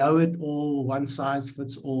of know-it-all,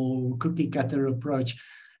 one-size-fits-all, cookie-cutter approach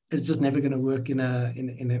it's just never going to work in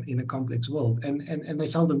a complex world, and they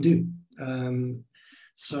seldom do.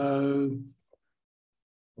 So,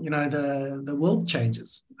 you know, the world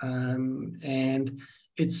changes, and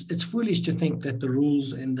it's foolish to think that the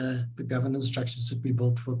rules and the governance structures that we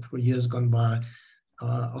built for years gone by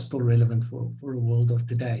are still relevant for a world of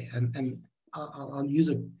today. And I'll use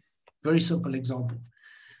a very simple example.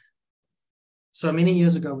 So many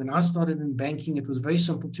years ago, when I started in banking, it was very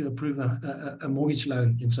simple to approve a mortgage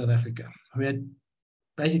loan in South Africa. We had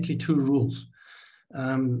basically two rules.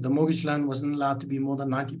 The mortgage loan wasn't allowed to be more than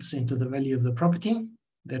 90% of the value of the property.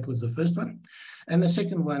 That was the first one. And the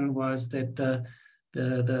second one was that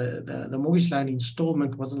the mortgage loan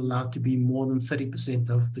installment wasn't allowed to be more than 30%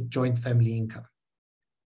 of the joint family income.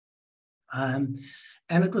 And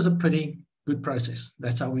it was a pretty good process.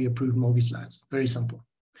 That's how we approved mortgage loans. Very simple.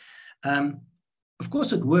 Of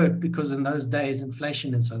course, it worked because in those days,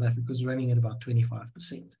 inflation in South Africa was running at about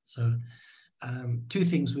 25%. So two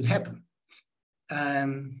things would happen.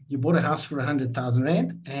 You bought a house for 100,000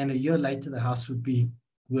 Rand, and a year later, the house would be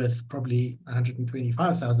worth probably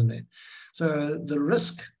 125,000 Rand. So the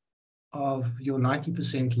risk of your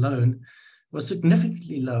 90% loan was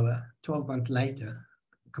significantly lower 12 months later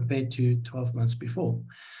compared to 12 months before.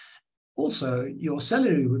 Also, your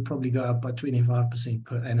salary would probably go up by 25%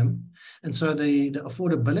 per annum. And so the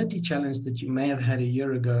affordability challenge that you may have had a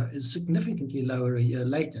year ago is significantly lower a year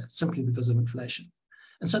later, simply because of inflation.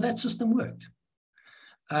 And so that system worked.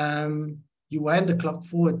 You wind the clock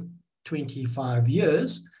forward 25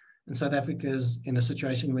 years, and South Africa is in a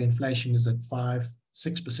situation where inflation is at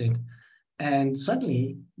 5-6%. And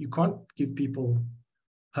suddenly you can't give people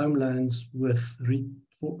home loans with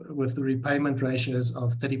the repayment ratios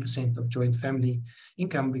of 30% of joint family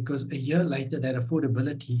income, because a year later, that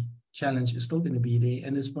affordability challenge is still going to be there,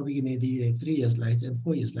 and it's probably going to be there 3 years later, and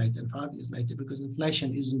 4 years later, and 5 years later, because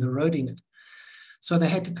inflation isn't eroding it. So they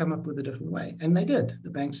had to come up with a different way, and they did.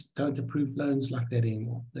 The banks don't approve loans like that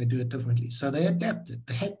anymore. They do it differently. So they adapted.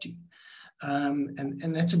 They had to.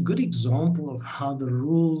 And that's a good example of how the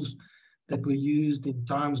rules that were used in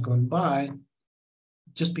times gone by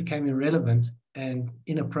just became irrelevant and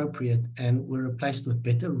inappropriate and were replaced with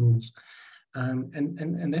better rules.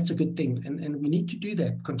 And that's a good thing. And we need to do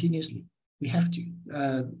that continuously. We have to.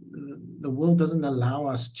 The world doesn't allow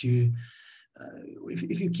us to,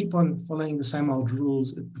 if you keep on following the same old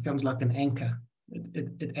rules, it becomes like an anchor.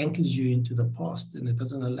 It anchors you into the past, and it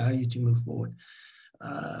doesn't allow you to move forward.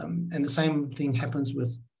 And the same thing happens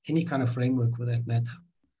with any kind of framework for that matter.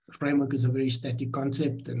 A framework is a very static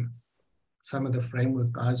concept, and some of the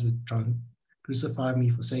framework guys would try and crucify me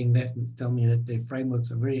for saying that and tell me that their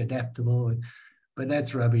frameworks are very adaptable. But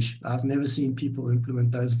that's rubbish. I've never seen people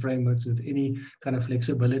implement those frameworks with any kind of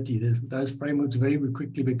flexibility. Those frameworks very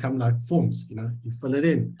quickly become like forms. You know, you fill it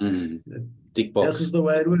in. Tick box. This is the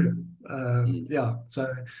way it works. Yeah.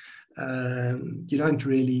 So you don't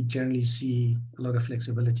really generally see a lot of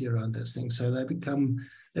flexibility around those things. So they become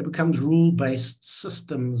rule-based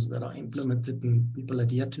systems that are implemented and people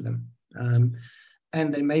adhere to them.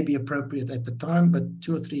 And they may be appropriate at the time, but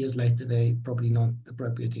 2 or 3 years later, they're probably not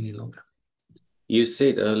appropriate any longer. You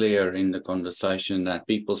said earlier in the conversation that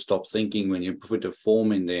people stop thinking when you put a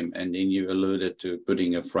form in them, and then you alluded to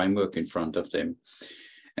putting a framework in front of them.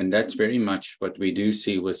 And that's very much what we do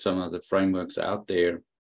see with some of the frameworks out there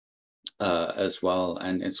as well.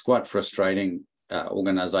 And it's quite frustrating,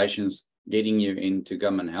 organizations getting you in to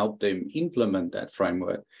come and help them implement that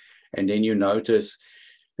framework. And then you notice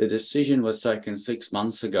the decision was taken 6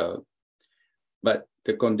 months ago, but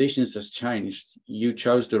the conditions has changed. You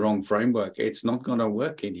chose the wrong framework. It's not going to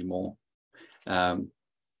work anymore.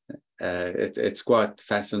 It's quite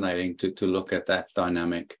fascinating to look at that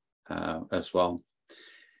dynamic as well.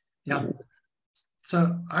 Yeah.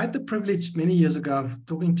 So I had the privilege many years ago of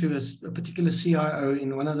talking to a particular CIO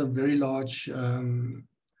in one of the very large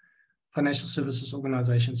financial services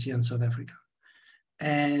organizations here in South Africa.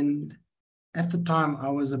 And at the time, I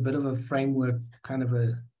was a bit of a framework kind of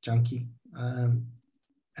a junkie.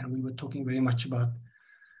 And we were talking very much about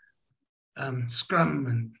Scrum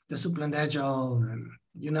and disciplined Agile. And,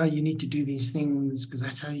 you know, you need to do these things because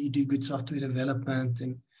that's how you do good software development.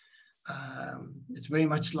 And it's very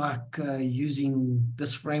much like using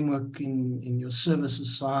this framework in your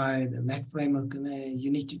services side and that framework, and then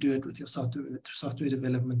you need to do it with your software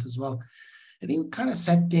development as well. And he kind of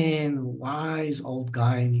sat there, and a wise old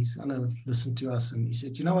guy, and he's kind of listened to us, and he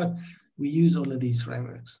said, you know what, we use all of these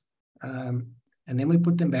frameworks. And then we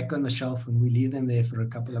put them back on the shelf and we leave them there for a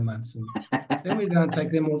couple of months. And then we go and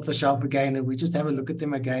take them off the shelf again, and we just have a look at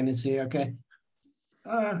them again and say, okay,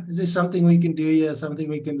 is there something we can do here, something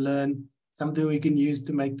we can learn, something we can use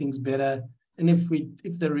to make things better. And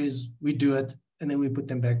if there is, we do it, and then we put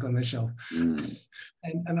them back on the shelf.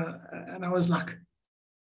 And I was like,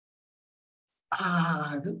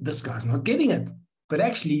 this guy's not getting it. But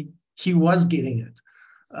actually, he was getting it.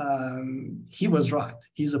 He was right.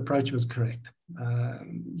 His approach was correct.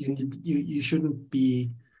 You shouldn't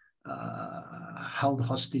be held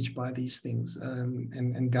hostage by these things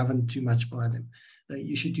and governed too much by them.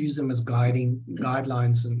 You should use them as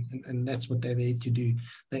guidelines, and that's what they're there to do.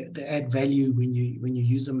 They add value when you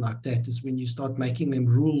use them like that. Is when you start making them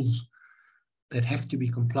rules that have to be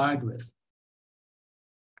complied with.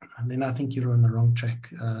 And then I think you're on the wrong track.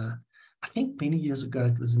 I think many years ago,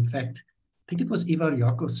 it was in fact, I think it was Ivar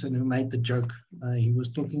Jakobsen who made the joke. He was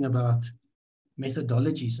talking about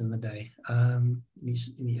methodologies in the day. And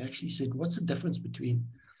he actually said, what's the difference between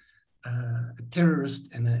a terrorist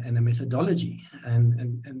and a methodology?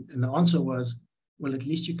 And the answer was, well, at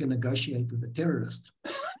least you can negotiate with a terrorist.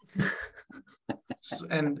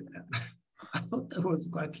 And I thought that was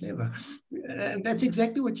quite clever. And that's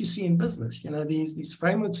exactly what you see in business. You know, these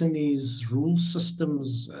frameworks and these rule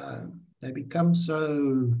systems, they become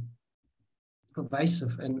so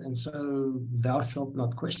pervasive and so thou shalt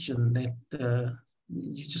not question that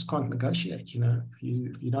you just can't negotiate. You know,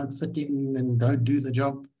 if you don't fit in and don't do the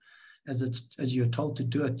job as you're told to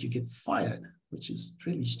do it, you get fired, which is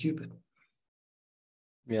really stupid.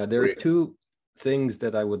 Yeah, there are two things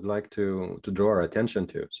that I would like to draw our attention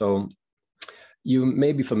to. So you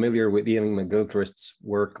may be familiar with Ian McGilchrist's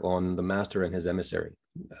work on the master and his emissary.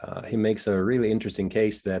 He makes a really interesting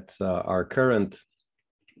case that our current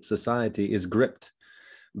society is gripped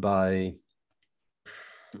by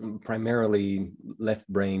primarily left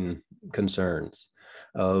brain concerns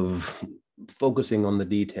of focusing on the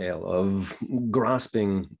detail, of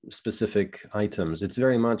grasping specific items. It's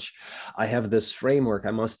very much, I have this framework,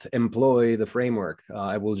 I must employ the framework.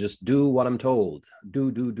 I will just do what I'm told,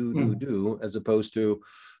 do, as opposed to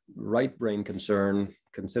right brain concern,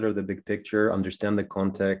 consider the big picture, understand the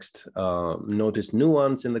context, notice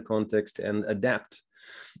nuance in the context, and adapt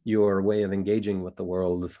your way of engaging with the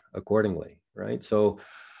world accordingly, right? So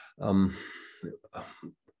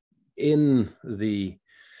in the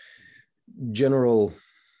general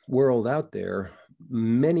world out there,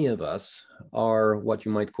 many of us are what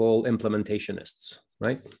you might call implementationists,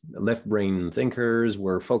 right? Left brain thinkers.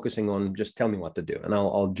 We're focusing on just tell me what to do and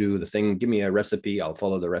I'll do the thing. Give me a recipe, I'll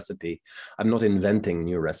follow the recipe. I'm not inventing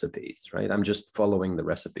new recipes, right? I'm just following the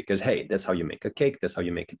recipe because, hey, that's how you make a cake, that's how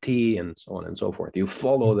you make a tea, and so on and so forth. You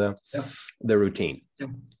follow the routine. Yeah.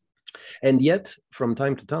 And yet, from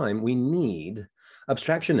time to time, we need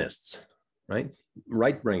abstractionists, right?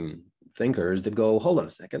 Right brain thinkers that go, hold on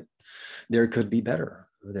a second, there could be better.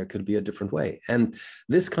 There could be a different way. And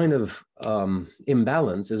this kind of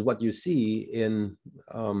imbalance is what you see in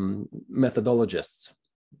methodologists.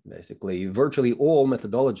 Basically, virtually all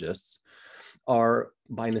methodologists are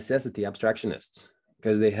by necessity abstractionists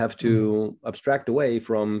because they have to abstract away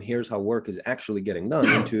from here's how work is actually getting done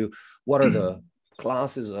into what are the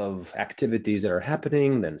classes of activities that are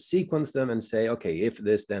happening, then sequence them and say, okay, if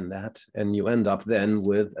this, then that. And you end up then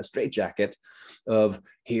with a straitjacket of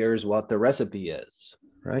here's what the recipe is,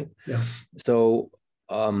 right? Yeah. So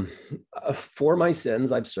for my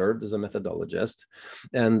sins, I've served as a methodologist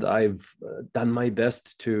and I've done my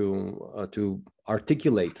best to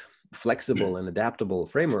articulate flexible and adaptable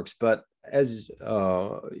frameworks. But as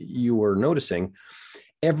you were noticing,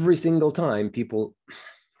 every single time people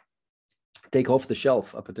take off the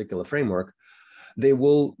shelf a particular framework, they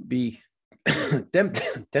will be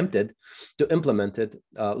tempted to implement it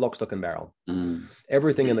lock, stock, and barrel.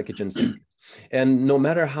 Everything in the kitchen sink. And no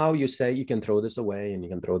matter how you say you can throw this away and you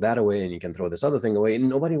can throw that away and you can throw this other thing away,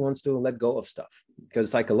 nobody wants to let go of stuff because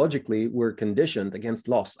psychologically we're conditioned against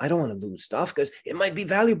loss. I don't want to lose stuff because it might be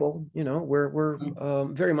valuable. You know, we're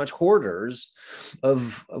very much hoarders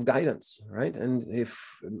of guidance, right? And if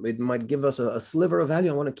it might give us a sliver of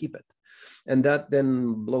value, I want to keep it. And that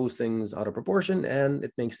then blows things out of proportion and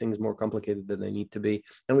it makes things more complicated than they need to be.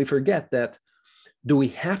 And we forget that, do we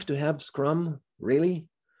have to have Scrum really?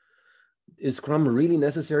 Is Scrum really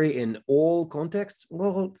necessary in all contexts?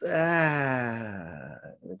 Well,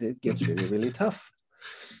 it gets really, really tough.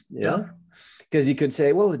 Yeah. Because you could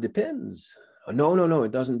say, well, it depends. No,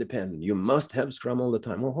 it doesn't depend. You must have Scrum all the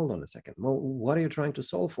time. Well, hold on a second. Well, what are you trying to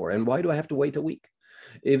solve for? And why do I have to wait a week?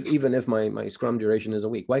 Even if my Scrum duration is a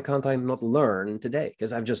week, why can't I not learn today?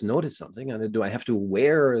 Because I've just noticed something. And do I have to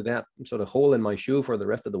wear that sort of hole in my shoe for the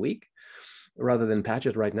rest of the week rather than patch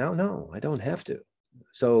it right now? No, I don't have to.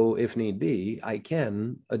 So if need be, I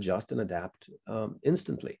can adjust and adapt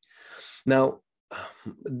instantly. Now,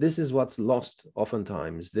 this is what's lost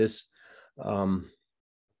oftentimes, this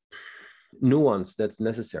nuance that's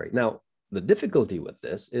necessary. Now, the difficulty with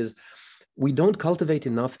this is we don't cultivate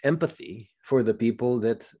enough empathy for the people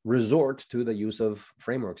that resort to the use of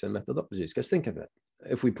frameworks and methodologies. Because think of it,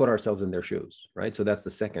 if we put ourselves in their shoes, right? So that's the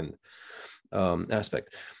second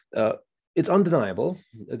aspect. It's undeniable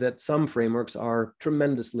that some frameworks are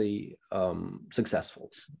tremendously successful.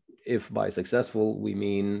 If by successful, we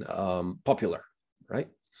mean popular, right?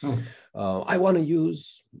 I want to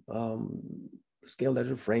use Scaled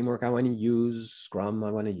Ledger framework. I want to use Scrum.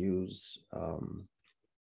 I want to use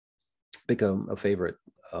pick a favorite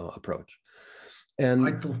approach. And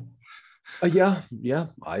yeah,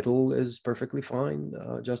 ITIL is perfectly fine,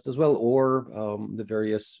 just as well, or the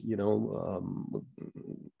various,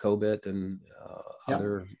 COBIT and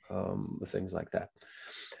other things like that.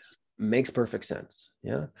 Makes perfect sense,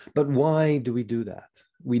 yeah. But why do we do that?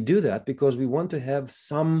 We do that because we want to have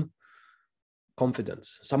some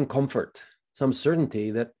confidence, some comfort, some certainty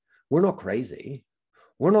that we're not crazy,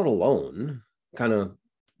 we're not alone, kind of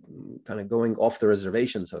going off the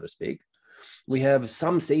reservation, so to speak. We have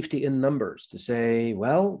some safety in numbers to say,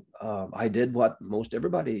 well, I did what most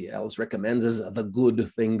everybody else recommends as the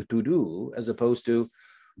good thing to do, as opposed to,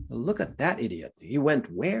 look at that idiot. He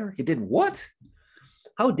went where? He did what?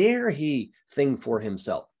 How dare he think for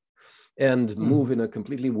himself and move in a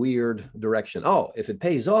completely weird direction? Oh, if it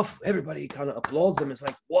pays off, everybody kind of applauds them. It's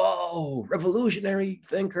like, whoa, revolutionary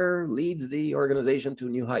thinker leads the organization to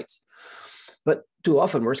new heights. But too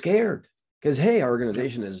often we're scared because, hey, our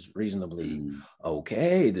organization is reasonably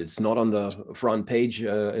okay. It's not on the front page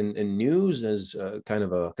in news as kind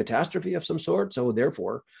of a catastrophe of some sort. So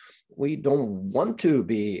therefore, we don't want to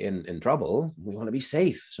be in trouble. We want to be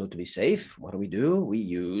safe. So to be safe, what do? We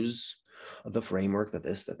use the framework,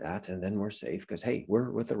 that, and then we're safe because, hey,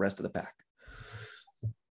 we're with the rest of the pack.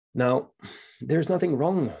 Now, there's nothing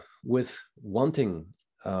wrong with wanting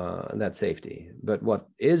that safety, but what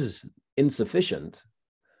is insufficient,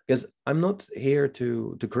 because I'm not here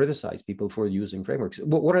to criticize people for using frameworks.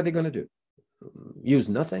 But what are they going to do? Use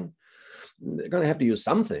nothing? They're going to have to use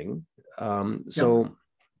something. So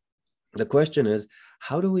the question is,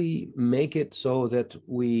 how do we make it so that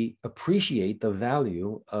we appreciate the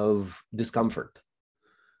value of discomfort,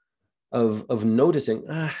 of noticing,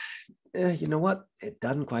 you know what, it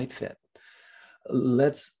doesn't quite fit.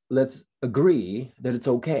 Let's agree that it's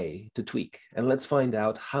okay to tweak, and let's find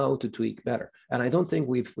out how to tweak better. And I don't think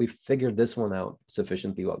we've figured this one out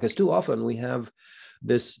sufficiently well, because too often we have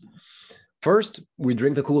this, first we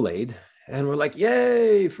drink the Kool-Aid and we're like,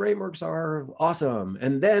 yay, frameworks are awesome.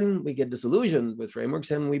 And then we get disillusioned with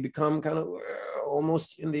frameworks and we become kind of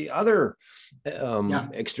almost in the other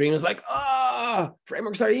extreme. It's like,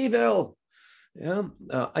 frameworks are evil. Yeah,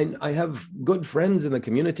 I have good friends in the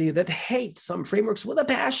community that hate some frameworks with a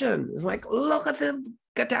passion. It's like, look at the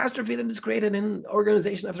catastrophe that is created in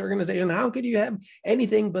organization after organization. How could you have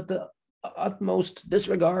anything but the utmost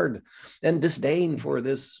disregard and disdain for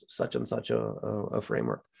this such and such a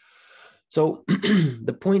framework? So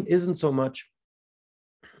the point isn't so much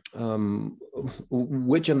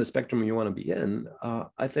which on the spectrum you want to be in.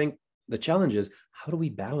 I think the challenge is, how do we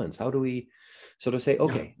balance? How do we sort of say,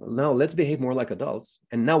 okay, now let's behave more like adults.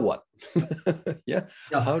 And now what?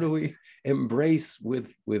 How do we embrace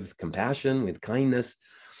with compassion, with kindness,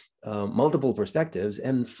 multiple perspectives,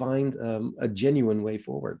 and find a genuine way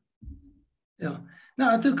forward? Yeah.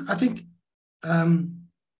 No, I think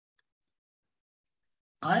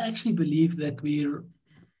I actually believe that we're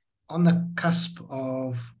on the cusp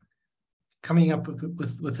of coming up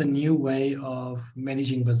with a new way of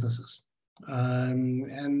managing businesses.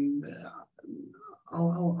 And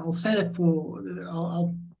I'll say that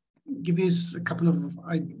I'll give you a couple of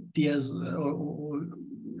ideas or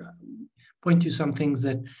point to some things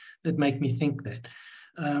that make me think that.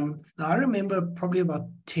 Now, I remember probably about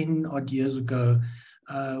 10 odd years ago,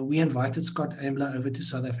 we invited Scott Ambler over to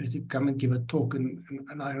South Africa to come and give a talk. And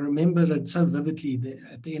I remember it so vividly that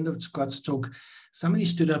at the end of Scott's talk, somebody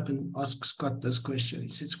stood up and asked Scott this question. He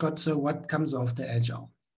said, Scott, so what comes after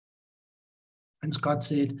Agile? And Scott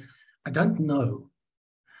said, I don't know.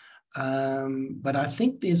 But I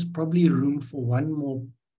think there's probably room for one more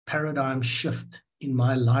paradigm shift in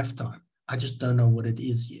my lifetime. I just don't know what it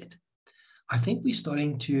is yet. I think we're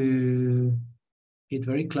starting to get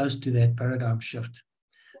very close to that paradigm shift.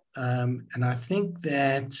 And I think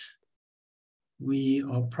that we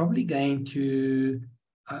are probably going to,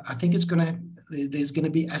 I think there's going to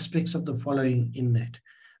be aspects of the following in that.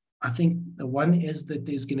 I think the one is that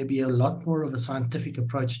there's going to be a lot more of a scientific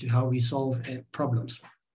approach to how we solve problems.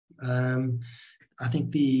 I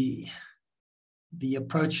think the the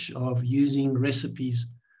approach of using recipes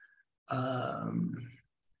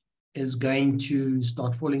is going to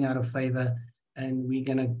start falling out of favor, and we're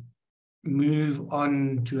going to move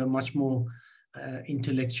on to a much more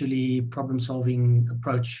intellectually problem-solving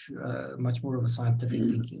approach, much more of a scientific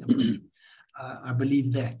thinking approach. I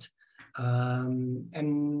believe that.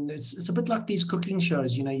 And it's a bit like these cooking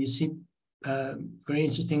shows. You know, you see very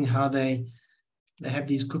interesting how they have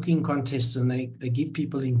these cooking contests, and they give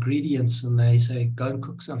people ingredients and they say, go and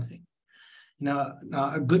cook something. Now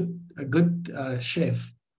a good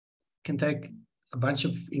chef can take a bunch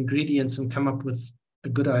of ingredients and come up with a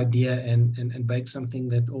good idea and bake something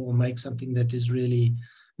that, or make something that is really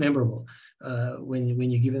memorable when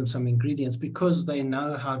you give them some ingredients, because they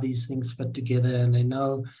know how these things fit together, and they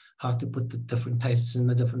know how to put the different tastes and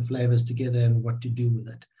the different flavors together and what to do with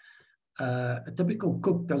it. A typical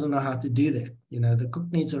cook doesn't know how to do that. You know, the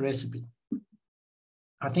cook needs a recipe.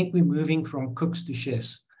 I think we're moving from cooks to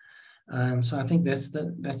chefs. So I think that's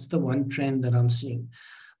the one trend that I'm seeing.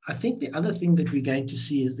 I think the other thing that we're going to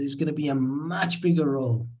see is there's going to be a much bigger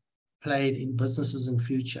role played in businesses in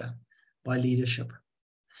future by leadership.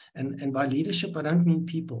 And by leadership, I don't mean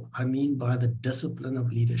people. I mean by the discipline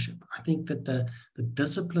of leadership. I think that the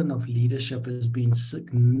discipline of leadership has been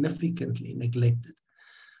significantly neglected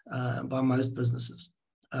by most businesses.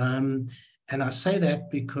 And I say that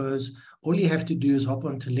because all you have to do is hop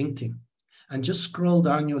onto LinkedIn and just scroll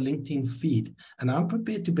down your LinkedIn feed. And I'm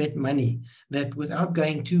prepared to bet money that without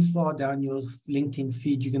going too far down your LinkedIn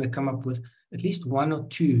feed, you're going to come up with at least one or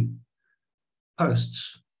two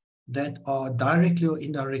posts that are directly or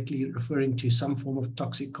indirectly referring to some form of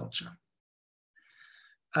toxic culture.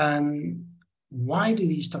 Why do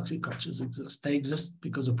these toxic cultures exist? They exist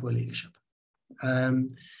because of poor leadership.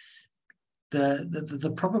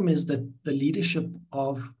 The problem is that the leadership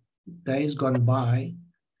of days gone by,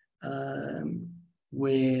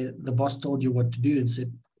 where the boss told you what to do and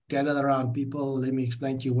said, gather around people, let me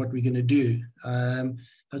explain to you what we're going to do.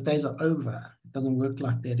 Those days are over. It doesn't work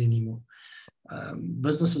like that anymore.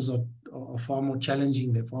 Businesses are far more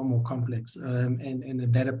challenging, they're far more complex,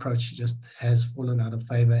 and that approach just has fallen out of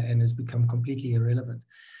favor and has become completely irrelevant.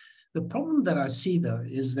 The problem that I see, though,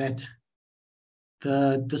 is that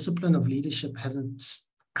the discipline of leadership hasn't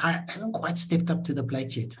quite stepped up to the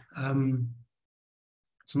plate yet.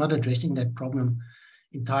 It's not addressing that problem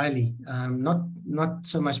entirely, not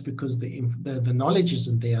so much because the knowledge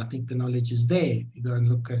isn't there. I think the knowledge is there. You go and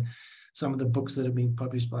look at some of the books that have been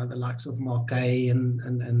published by the likes of Mark Kay and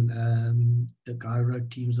the guy who wrote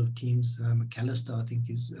Teams of Teams, McAllister, I think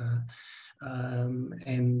is,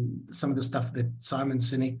 and some of the stuff that Simon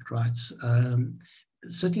Sinek writes.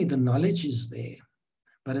 Certainly the knowledge is there,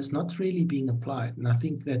 but it's not really being applied. And I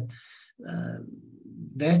think that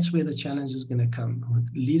that's where the challenge is going to come.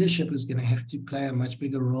 Leadership is going to have to play a much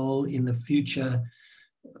bigger role in the future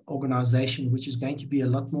organization, which is going to be a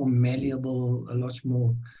lot more malleable, a lot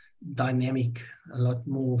more dynamic, a lot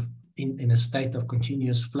more in a state of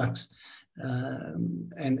continuous flux.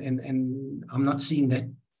 And I'm not seeing that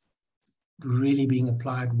really being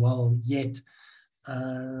applied well yet.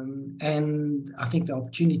 And I think the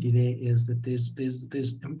opportunity there is that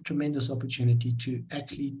there's a tremendous opportunity to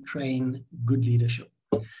actually train good leadership.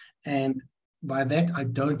 And by that, I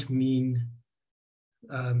don't mean,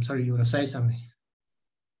 sorry, you want to say something?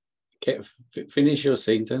 Okay, finish your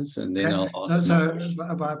sentence and then I'll ask. So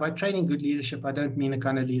by training good leadership, I don't mean the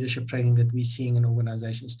kind of leadership training that we're seeing in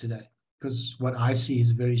organizations today, because what I see is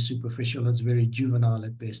very superficial. It's very juvenile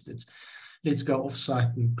at best. It's let's go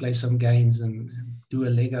off-site and play some games and do a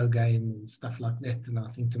Lego game and stuff like that. And I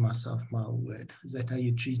think to myself, my word, is that how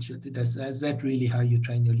you treat your, is that really how you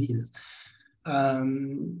train your leaders?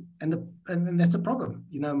 And that's a problem.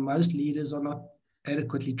 You know, most leaders are not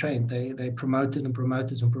adequately trained. They promoted and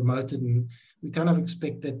promoted and promoted, and we kind of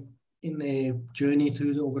expect that in their journey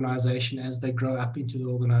through the organization, as they grow up into the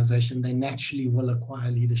organization, they naturally will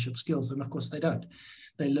acquire leadership skills. And of course they don't.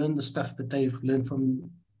 They learn the stuff that they've learned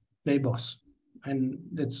from their boss, and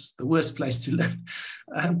that's the worst place to learn.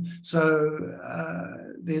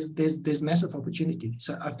 There's massive opportunity.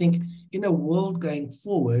 So I think in a world going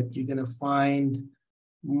forward, you're going to find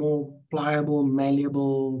more pliable,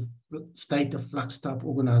 malleable, state of flux type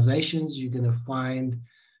organizations. You're going to find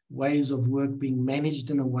ways of work being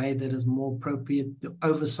managed in a way that is more appropriate. The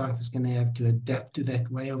oversight is going to have to adapt to that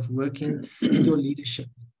way of working. And your leadership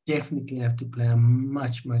definitely have to play a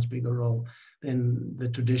much, much bigger role than the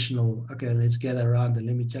traditional, okay, let's gather around and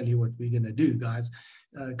let me tell you what we're going to do, guys,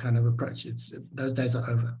 kind of approach. Those days are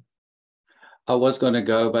over. I was going to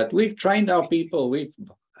go, but we've trained our people.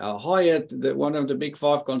 hired one of the big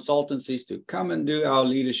 5 consultancies to come and do our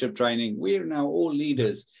leadership training. We're now all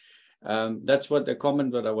leaders. That's what the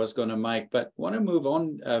comment that I was going to make, but want to move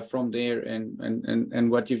on from there, and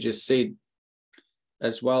what you've just said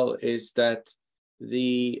as well is that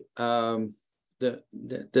the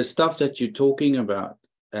stuff that you're talking about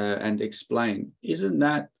and explain, isn't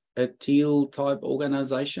that a teal type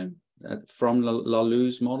organization from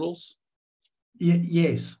Lalou's models?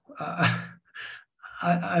 Yes.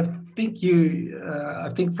 I think I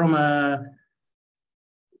think from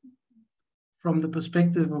the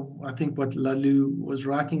perspective of, I think, what Lalou was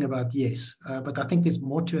writing about, yes. But I think there's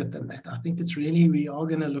more to it than that. I think it's really, we are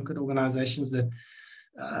going to look at organizations that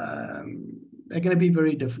they're going to be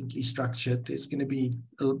very differently structured. There's going to be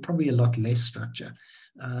probably a lot less structure.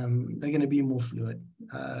 They're going to be more fluid.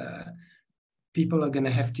 People are going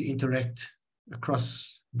to have to interact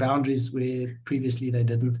across boundaries where previously they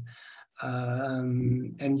didn't.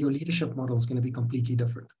 And your leadership model is going to be completely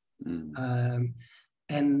different.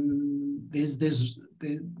 And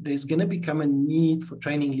there's going to become a need for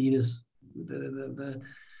training leaders.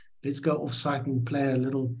 Let's go off-site and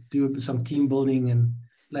do some team building and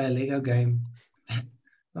play a Lego game.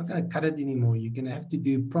 Not going to cut it anymore. You're going to have to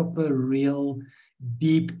do proper, real,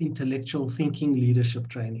 deep intellectual thinking leadership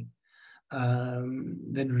training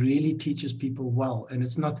that really teaches people well. And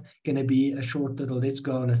it's not going to be a short little, let's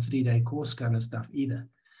go on a 3-day course kind of stuff either.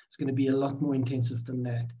 It's going to be a lot more intensive than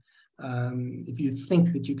that. If you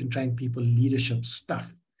think that you can train people leadership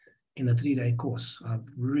stuff in a 3-day course, I have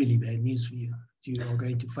really bad news for you. You are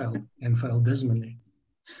going to fail, and fail dismally.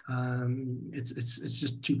 It's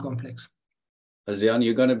just too complex. Ziaan,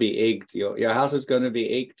 you're going to be egged. Your house is going to be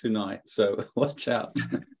egged tonight, so watch out.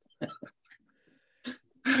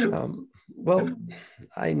 Well,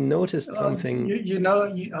 I noticed something.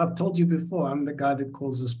 I've told you before, I'm the guy that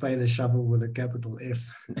calls a spade a shovel with a capital F.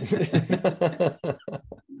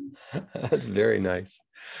 That's very nice.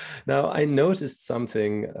 Now, I noticed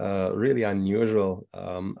something really unusual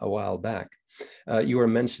a while back. You were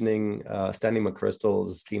mentioning Stanley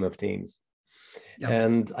McChrystal's team of teams. Yep.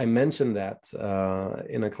 And I mentioned that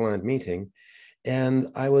in a client meeting, and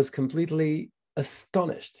I was completely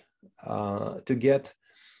astonished to get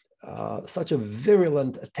such a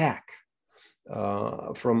virulent attack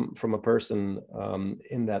from a person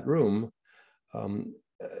in that room,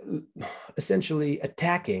 essentially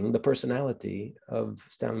attacking the personality of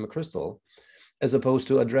Stanley McChrystal, as opposed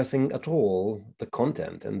to addressing at all the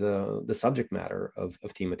content and the subject matter of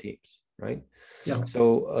Team of Teams, right? Yeah.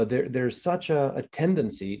 So there's such a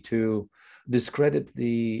tendency to discredit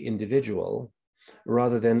the individual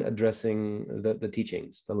rather than addressing the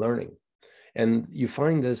teachings, the learning. And you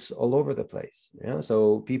find this all over the place. Yeah?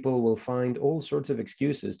 So people will find all sorts of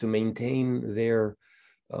excuses to maintain their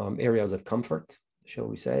areas of comfort, shall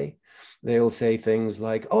we say. They'll say things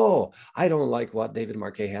like, oh, I don't like what David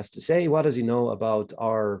Marquet has to say. What does he know about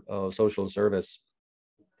our social service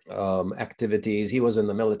activities? He was in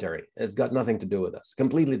the military. It's got nothing to do with us.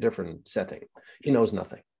 Completely different setting. He knows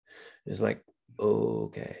nothing. It's like,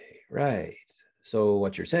 okay, right. So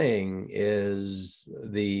what you're saying is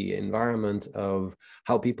the environment of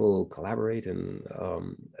how people collaborate and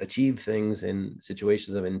achieve things in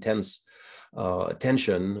situations of intense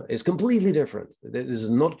tension is completely different. This is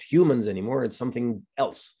not humans anymore. It's something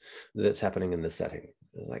else that's happening in this setting.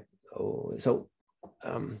 It's like, oh, so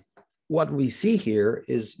what we see here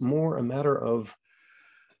is more a matter of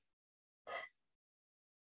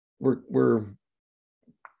we're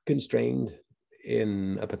constrained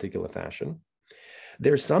in a particular fashion.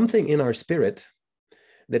 There's something in our spirit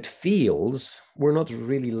that feels we're not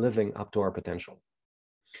really living up to our potential.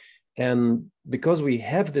 And because we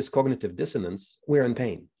have this cognitive dissonance, we're in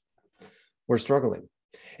pain. We're struggling.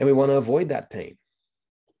 And we want to avoid that pain.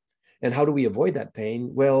 And how do we avoid that pain?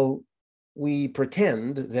 Well, we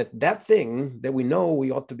pretend that thing that we know we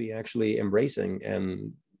ought to be actually embracing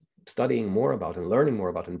and studying more about and learning more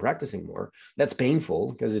about and practicing more, that's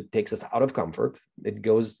painful because it takes us out of comfort. It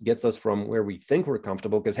gets us from where we think we're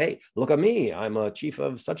comfortable because, hey, look at me, I'm a chief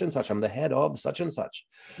of such and such, I'm the head of such and such.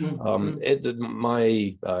 Mm-hmm.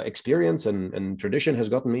 My experience and tradition has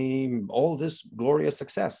gotten me all this glorious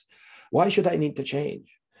success. Why should I need to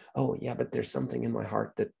change? Oh yeah, but there's something in my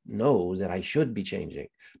heart that knows that I should be changing,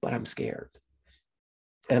 but I'm scared.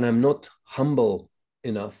 And I'm not humble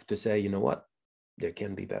enough to say, you know what? There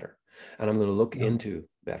can be better, and I'm going to look into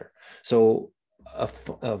better. So a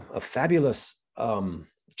fabulous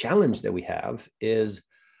challenge that we have is,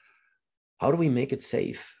 how do we make it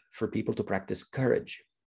safe for people to practice courage?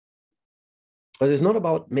 Because it's not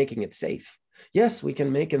about making it safe. Yes, we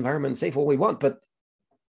can make environment safe all we want, but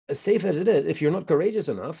as safe as it is, if you're not courageous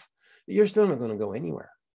enough, you're still not going to go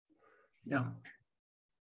anywhere. Yeah.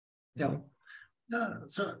 Yeah. No,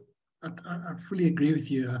 so I fully agree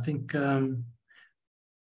with you. I think,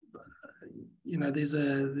 you know, there's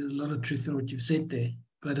a lot of truth in what you've said there,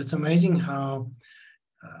 but it's amazing how,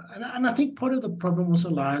 and I think part of the problem also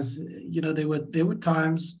lies, you know, there were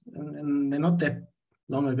times, and they're not that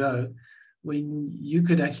long ago, when you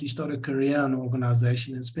could actually start a career in an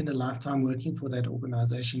organization and spend a lifetime working for that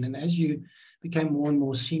organization. And as you became more and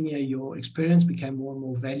more senior, your experience became more and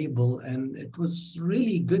more valuable. And it was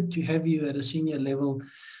really good to have you at a senior level,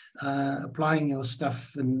 applying your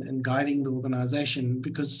stuff and guiding the organization,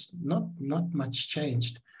 because not much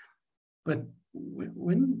changed. But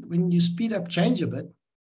when you speed up change a bit,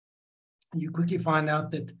 you quickly find out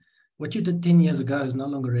that what you did 10 years ago is no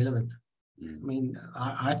longer relevant. I mean,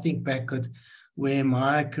 I think back at where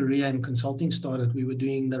my career in consulting started. We were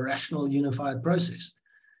doing the rational unified process.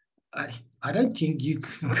 I don't think you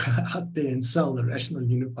can go out there and sell the rational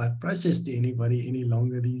unified process to anybody any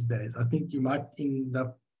longer these days. I think you might end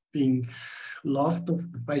up being laughed off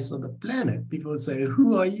the face of the planet. People say,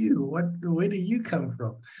 "Who are you? Where do you come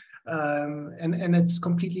from?" And it's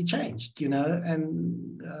completely changed, you know.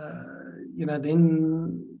 And you know,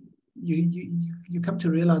 then you come to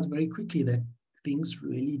realize very quickly that things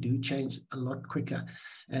really do change a lot quicker.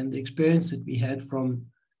 And the experience that we had from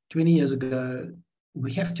 20 years ago,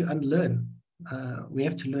 we have to unlearn. We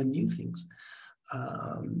have to learn new things.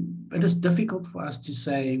 But it's difficult for us to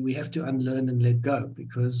say we have to unlearn and let go,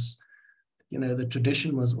 because, you know, the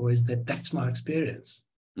tradition was always that that's my experience.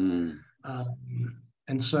 And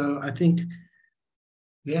so I think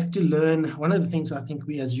we have to learn. One of the things I think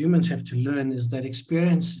we as humans have to learn is that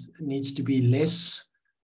experience needs to be less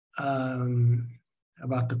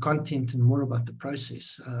about the content and more about the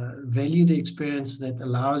process. Value the experience that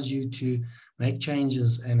allows you to make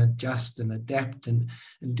changes and adjust and adapt and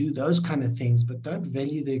do those kind of things, but don't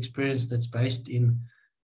value the experience that's based in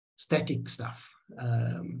static stuff.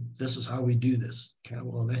 This is how we do this. Okay,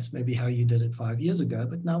 well, that's maybe how you did it 5 years ago,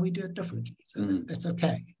 but now we do it differently. So that's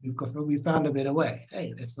okay. We found a better way.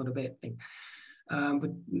 Hey, that's not a bad thing.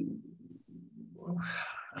 But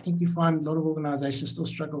I think we find a lot of organizations still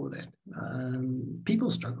struggle with that.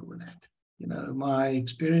 People struggle with that. You know, my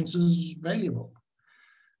experience is valuable.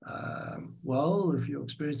 Well, if your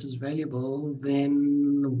experience is valuable,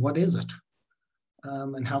 then what is it?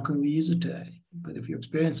 And how can we use it today? But if your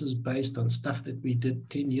experience is based on stuff that we did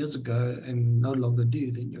 10 years ago and no longer do,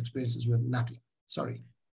 then your experience is worth nothing. Sorry.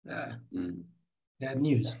 Bad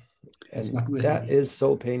news. And that is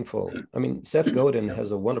so painful. I mean, Seth Godin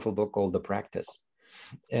has a wonderful book called The Practice.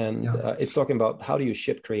 And it's talking about how do you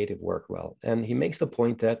ship creative work well. And he makes the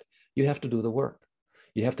point that you have to do the work.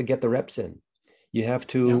 You have to get the reps in. You have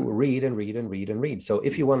to read and read and read and read. So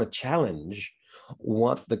if you want to challenge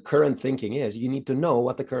what the current thinking is, you need to know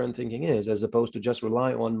what the current thinking is, as opposed to just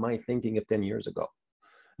rely on my thinking of 10 years ago.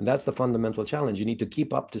 And that's the fundamental challenge. You need to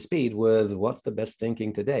keep up to speed with what's the best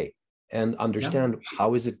thinking today and understand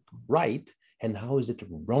how is it right and how is it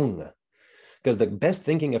wrong. Because the best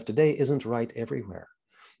thinking of today isn't right everywhere.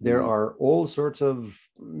 There are all sorts of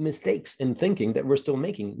mistakes in thinking that we're still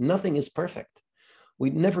making. Nothing is perfect. We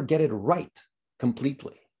never get it right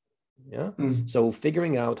completely. So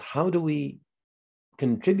figuring out how do we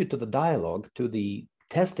contribute to the dialogue, to the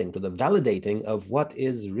testing, to the validating of what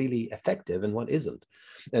is really effective and what isn't.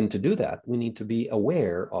 And to do that, we need to be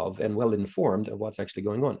aware of and well informed of what's actually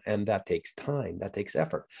going on. And that takes time, that takes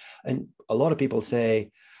effort. And a lot of people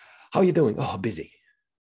say, "How are you doing?" "Oh, busy."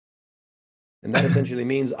 And that essentially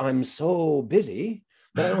means I'm so busy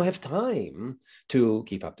that I don't have time to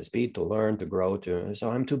keep up to speed, to learn, to grow, so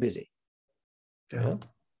I'm too busy.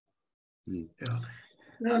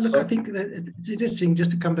 No, look, I think that it's interesting,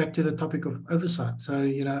 just to come back to the topic of oversight. So,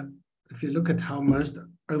 you know, if you look at how most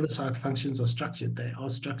oversight functions are structured, they are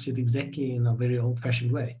structured exactly in a very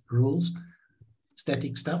old-fashioned way. Rules,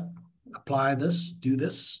 static stuff, apply this, do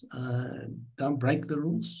this, don't break the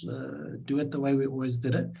rules, do it the way we always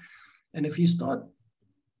did it. And if you start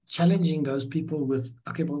challenging those people with,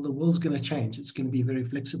 okay, well, the world's going to change. It's going to be very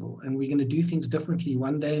flexible, and we're going to do things differently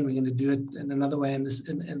one day, and we're going to do it in another way in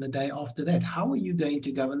the day after that. How are you going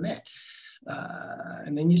to govern that?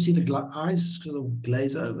 And then you see the eyes sort of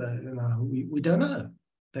glaze over. You know, we don't know.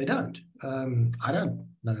 They don't. I don't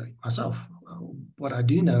know myself. What I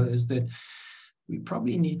do know is that we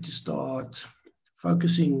probably need to start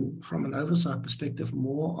focusing from an oversight perspective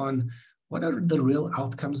more on what are the real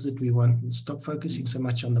outcomes that we want, and stop focusing so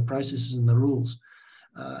much on the processes and the rules.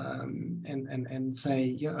 and say,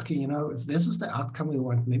 yeah, okay, if this is the outcome we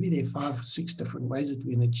want, maybe there are 5 or 6 different ways that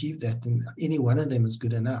we can achieve that, and any one of them is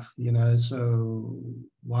good enough, so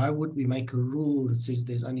why would we make a rule that says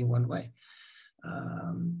there's only one way?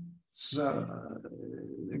 So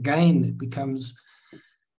again, it becomes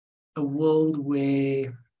a world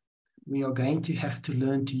where we are going to have to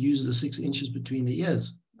learn to use the 6 inches between the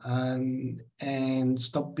ears, and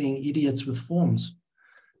stop being idiots with forms.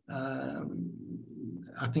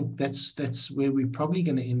 I think that's where we're probably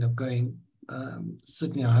going to end up going.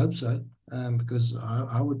 Certainly, I hope so, because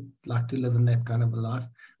I would like to live in that kind of a life,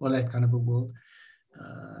 or that kind of a world.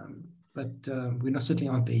 But we're not certainly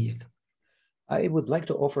aren't there yet. I would like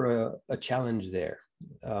to offer a challenge there.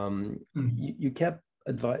 You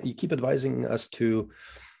keep advising us to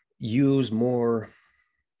use more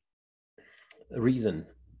reason.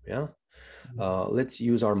 Yeah, let's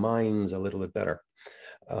use our minds a little bit better.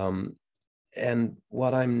 And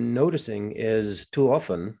what I'm noticing is too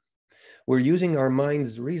often we're using our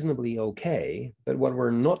minds reasonably okay, but what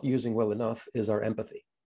we're not using well enough is our empathy.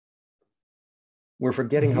 We're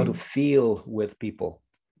forgetting how to feel with people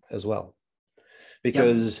as well.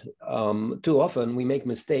 Because too often we make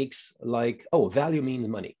mistakes like, oh, value means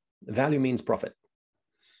money, value means profit.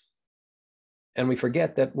 And we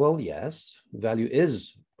forget that, well, yes, value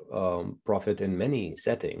is profit in many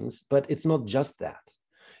settings, but it's not just that.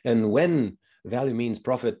 And when value means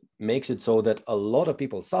profit makes it so that a lot of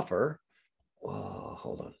people suffer, oh,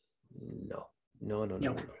 hold on, no.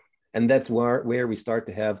 And that's where we start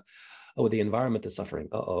to have, oh, the environment is suffering,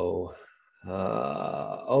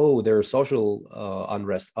 there's social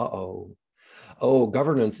unrest, oh,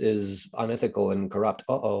 governance is unethical and corrupt,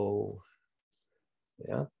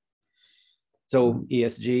 yeah. So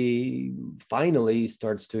ESG finally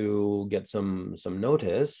starts to get some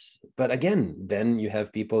notice, but again, then you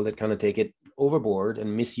have people that kind of take it overboard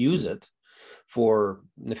and misuse it for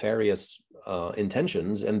nefarious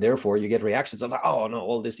intentions, and therefore you get reactions of, oh no,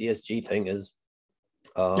 all this ESG thing is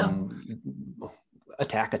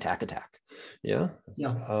attack. Yeah.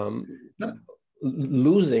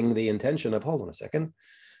 Losing the intention of, hold on a second,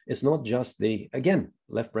 it's not just the, again,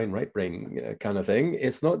 left brain, right brain kind of thing.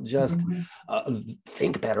 It's not just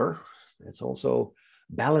think better. It's also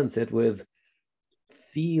balance it with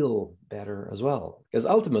feel better as well. Because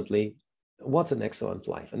ultimately, what's an excellent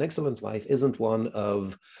life? An excellent life isn't one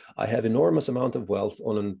of, I have enormous amount of wealth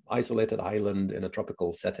on an isolated island in a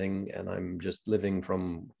tropical setting, and I'm just living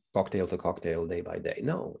from cocktail to cocktail day by day.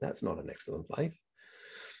 No, that's not an excellent life.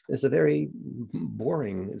 It's a very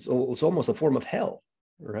boring, it's almost a form of hell,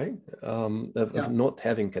 right? Of not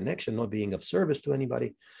having connection, not being of service to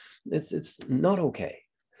anybody. It's not okay.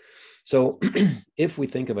 So if we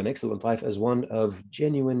think of an excellent life as one of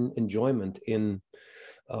genuine enjoyment in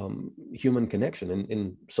human connection,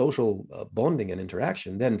 in social bonding and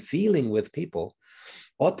interaction, then feeling with people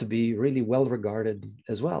ought to be really well regarded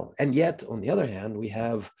as well. And yet, on the other hand, we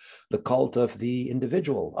have the cult of the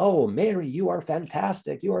individual. Oh, Mary, you are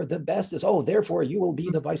fantastic. You are the bestest. Oh, therefore, you will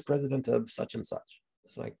be the vice president of such and such.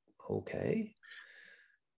 It's like, okay.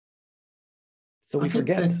 So we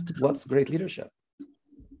forget what's great leadership.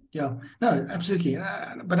 Yeah, no, absolutely.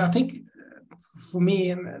 But I think for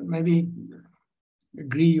me, and maybe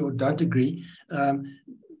agree or don't agree, the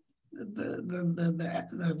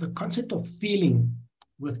concept of feeling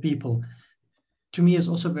with people, to me, is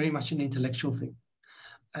also very much an intellectual thing.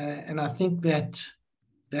 And I think that's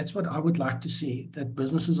what I would like to see, that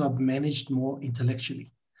businesses are managed more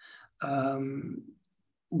intellectually.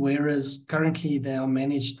 Whereas currently they are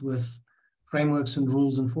managed with frameworks and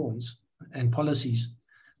rules and forms and policies,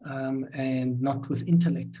 and not with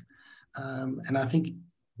intellect. And I think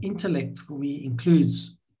intellect for me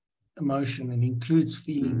includes emotion and includes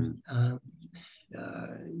feeling.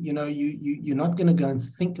 You're not going to go and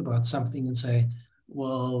think about something and say,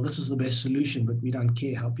 well, this is the best solution, but we don't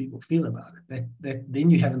care how people feel about it. That then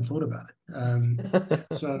you haven't thought about it.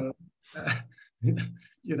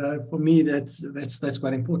 For me, that's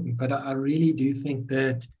quite important. But I really do think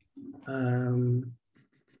that, and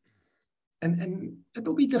it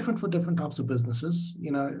will be different for different types of businesses.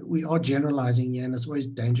 We are generalizing here, and it's always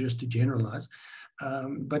dangerous to generalize.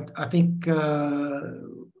 But I think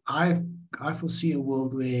I foresee a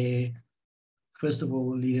world where, first of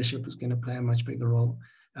all, leadership is going to play a much bigger role.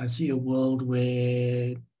 I see a world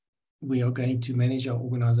where we are going to manage our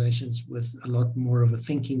organizations with a lot more of a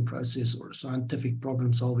thinking process or a scientific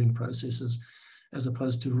problem-solving processes, as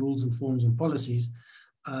opposed to rules and forms and policies.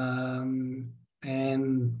 And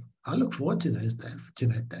I look forward to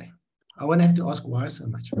that day. I won't have to ask why so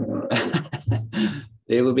much.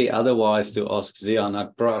 There will be otherwise to ask Ziaan. I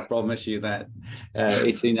promise you that.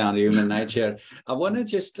 It's in our human nature. I want to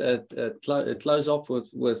just close off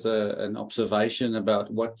with an observation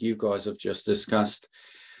about what you guys have just discussed.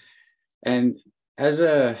 And as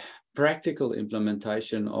a practical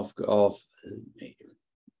implementation of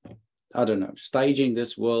I don't know, staging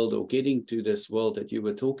this world or getting to this world that you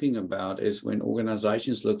were talking about, is when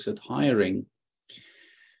organizations looks at hiring.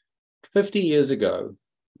 50 years ago,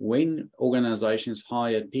 when organizations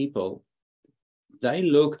hired people, they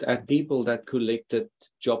looked at people that collected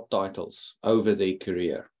job titles over their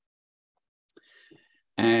career.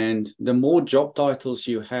 And the more job titles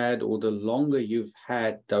you had, or the longer you've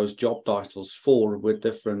had those job titles for with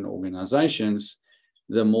different organizations,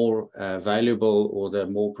 the more valuable or the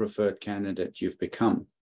more preferred candidate you've become.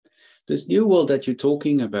 This new world that you're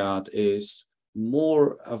talking about is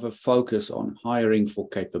more of a focus on hiring for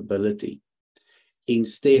capability,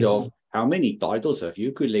 instead of how many titles have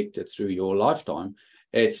you collected through your lifetime.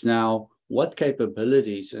 It's now, what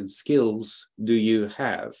capabilities and skills do you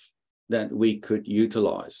have that we could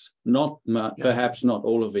utilize? Perhaps not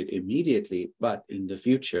all of it immediately, but in the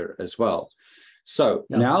future as well. So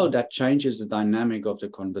now that changes the dynamic of the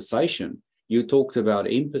conversation. You talked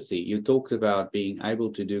about empathy. You talked about being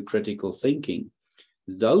able to do critical thinking.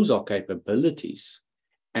 Those are capabilities.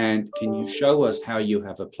 And can you show us how you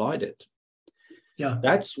have applied it? Yeah.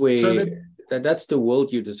 That's where, that's the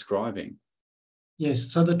world you're describing.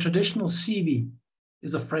 Yes. So the traditional CV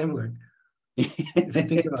is a framework. If you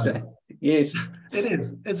think about it. Yes. It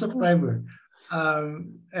is. It's a framework.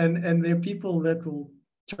 And there are people that will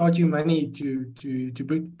charge you money to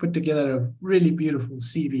put together a really beautiful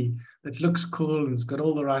CV that looks cool and it's got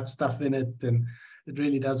all the right stuff in it, and it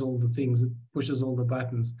really does all the things. It pushes all the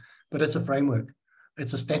buttons, but it's a framework.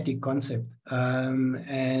 It's a static concept,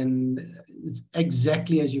 and it's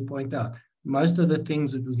exactly as you point out. Most of the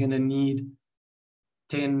things that we're going to need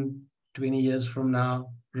 10, 20 years from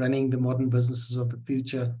now, running the modern businesses of the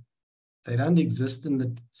future, they don't exist in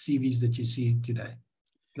the CVs that you see today.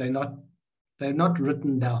 They're not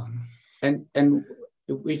written down. And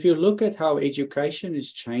if you look at how education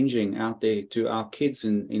is changing out there to our kids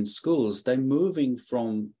in schools, they're moving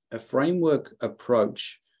from a framework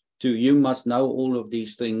approach to, you must know all of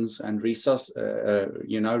these things and regurgitate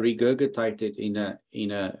it in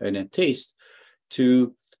a test,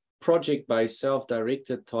 to project-based,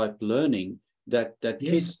 self-directed type learning that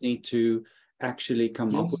kids need to actually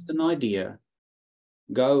come up with an idea,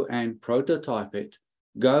 go and prototype it,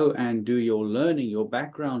 go and do your learning, your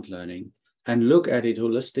background learning, and look at it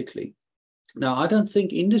holistically. Now, I don't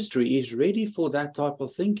think industry is ready for that type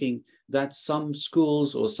of thinking that some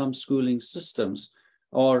schools or some schooling systems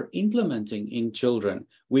are implementing in children.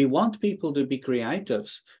 We want people to be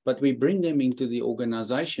creatives, but we bring them into the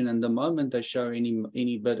organization, and the moment they show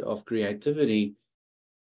any bit of creativity,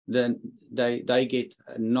 then they get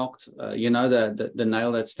knocked, the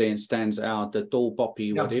nail that stands out, the tall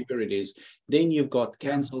poppy, whatever it is. Then you've got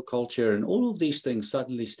cancel culture and all of these things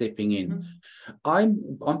suddenly stepping in.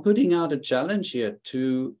 I'm putting out a challenge here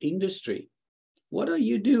to industry. What are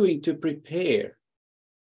you doing to prepare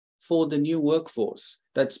for the new workforce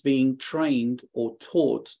that's being trained or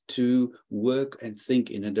taught to work and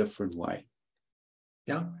think in a different way?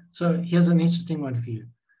 Yeah. So here's an interesting one for you.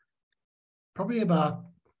 Probably about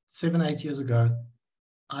 7, 8 years ago,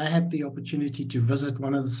 I had the opportunity to visit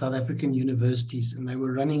one of the South African universities, and they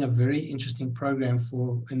were running a very interesting program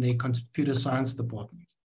in their computer science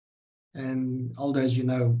department. And although, as you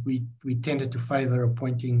know, we tended to favor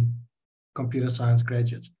appointing computer science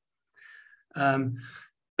graduates. Anyway,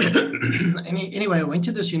 I went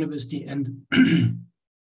to this university, and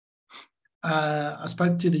I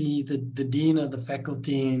spoke to the dean of the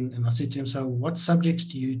faculty, and I said to him, "So what subjects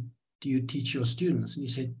do you teach your students?" And he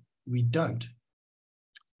said, "We don't."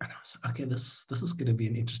 And I was like, okay, this is going to be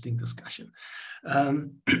an interesting discussion.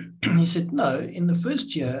 He said, "No, in the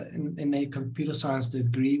first year in their computer science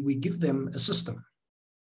degree, we give them a system.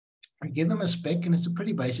 We give them a spec, and it's a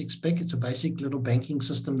pretty basic spec. It's a basic little banking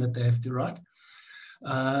system that they have to write.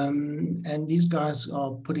 And these guys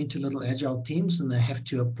are put into little agile teams, and they have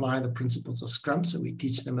to apply the principles of Scrum. So we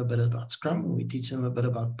teach them a bit about Scrum, and we teach them a bit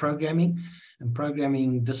about programming and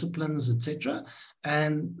programming disciplines, etc.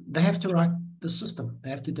 And they have to write the system. They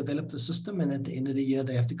have to develop the system, and at the end of the year,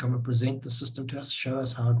 they have to come and present the system to us, show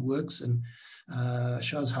us how it works, and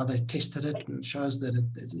show us how they tested it, and show us that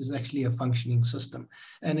it is actually a functioning system.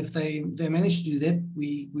 And if they manage to do that,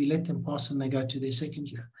 we let them pass, and they go to their second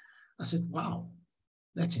year." I said, "Wow,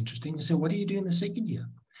 that's interesting." I said, "What do you do in the second year?"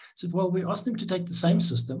 I said, "Well, we asked them to take the same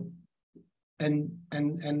system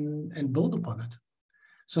and build upon it."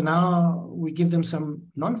 So now we give them some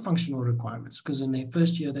non-functional requirements, because in their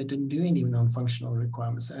first year, they didn't do any non-functional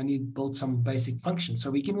requirements. They only built some basic functions. So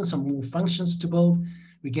we give them some more functions to build.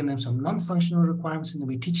 We give them some non-functional requirements, and then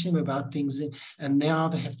we teach them about things. And now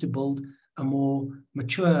they have to build a more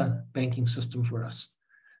mature banking system for us.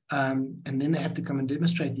 And then they have to come and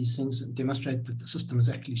demonstrate these things and demonstrate that the system is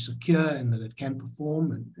actually secure and that it can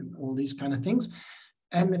perform and all these kind of things.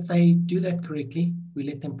 And if they do that correctly, we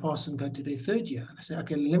let them pass and go to their third year. And I say,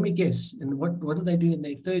 okay, let me guess. And what do they do in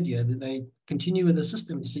their third year? Do they continue with the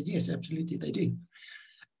system? They said, yes, absolutely, they do.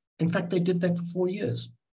 In fact, they did that for 4 years.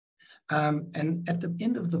 And at the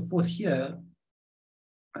end of the fourth year,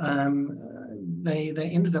 they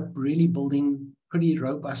ended up really building pretty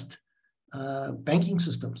robust banking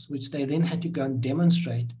systems, which they then had to go and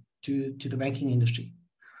demonstrate to the banking industry.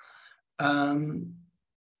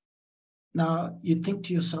 Now, you'd think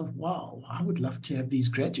to yourself, wow, I would love to have these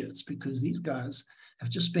graduates, because these guys have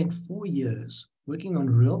just spent 4 years working on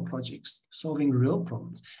real projects, solving real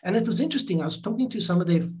problems. And it was interesting. I was talking to some of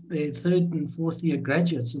their third and fourth year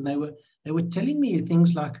graduates, and they were telling me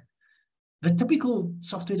things like the typical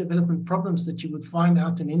software development problems that you would find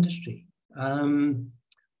out in industry.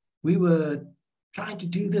 We were trying to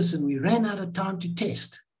do this and we ran out of time to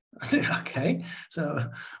test. I said, okay, so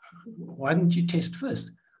why didn't you test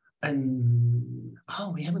first? And,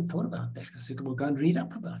 oh, we haven't thought about that. I said, well, go and read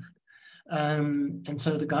up about it. And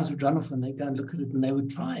so the guys would run off and they'd go and look at it and they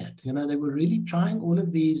would try it. You know, they were really trying all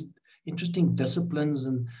of these interesting disciplines.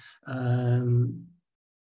 And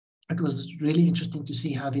it was really interesting to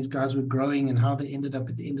see how these guys were growing and how they ended up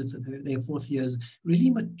at the end of their fourth years,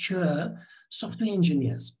 really mature software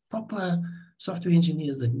engineers, proper software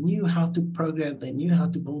engineers that knew how to program, they knew how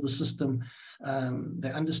to build a system,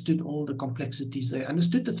 they understood all the complexities, they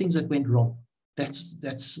understood the things that went wrong.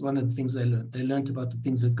 That's one of the things they learned. They learned about the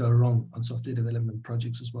things that go wrong on software development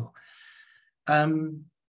projects as well.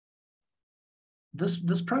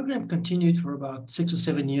 This program continued for about 6 or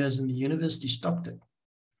 7 years, and the university stopped it.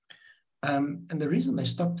 And the reason they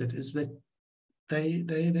stopped it is that they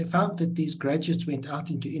found that these graduates went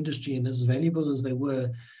out into industry, and as valuable as they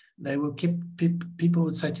were kept, people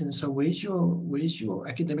would say to them, so where's your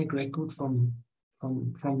academic record from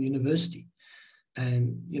university?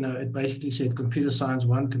 And, you know, it basically said computer science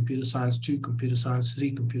 1, computer science 2, computer science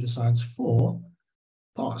 3, computer science 4,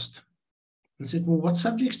 passed. And said, well, what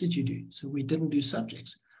subjects did you do? So we didn't do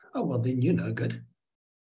subjects. Oh, well, then you're no good.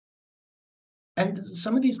 And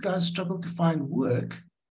some of these guys struggled to find work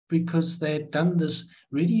because they had done this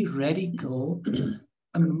really radical,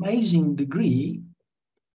 amazing degree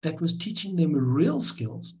that was teaching them real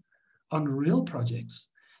skills on real projects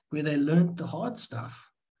where they learned the hard stuff.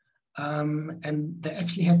 And they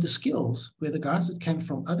actually had the skills, where the guys that came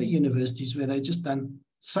from other universities where they just done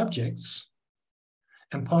subjects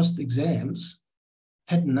and passed exams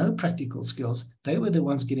had no practical skills. They were the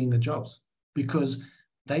ones getting the jobs because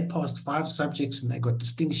they passed 5 subjects and they got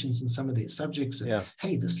distinctions in some of their subjects. And, yeah.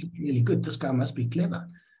 Hey, this looked really good. This guy must be clever.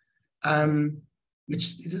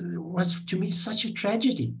 Which was to me such a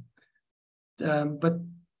tragedy. But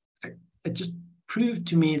it just proved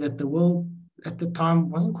to me that the world at the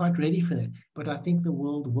time wasn't quite ready for that. But I think the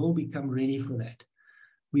world will become ready for that.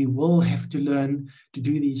 We will have to learn to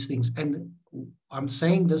do these things. And I'm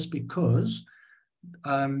saying this because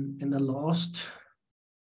in the last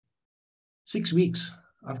 6 weeks,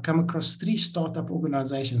 I've come across 3 startup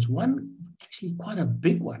organizations, one actually quite a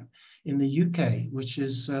big one in the UK, which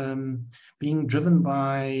is being driven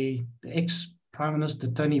by the ex-Prime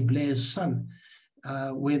Minister Tony Blair's son,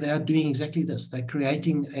 where they are doing exactly this. They're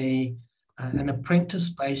creating an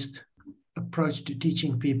apprentice-based approach to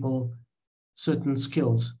teaching people certain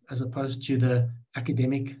skills, as opposed to the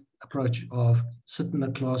academic approach of sit in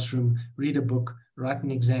the classroom, read a book, write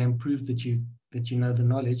an exam, prove that you know the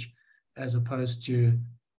knowledge, as opposed to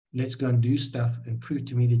let's go and do stuff and prove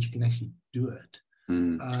to me that you can actually do it.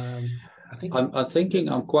 I'm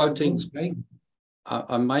quoting,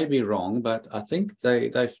 I may be wrong, but I think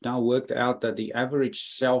they've now worked out that the average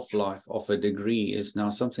shelf life of a degree is now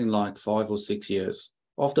something like 5 or 6 years.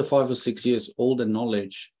 After 5 or 6 years, all the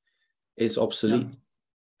knowledge is obsolete.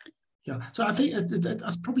 Yeah. So I think it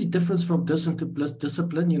probably differs from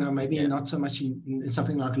discipline, you know, maybe not so much in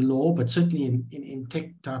something like law, but certainly in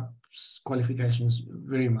tech type qualifications,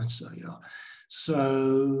 very much so, yeah.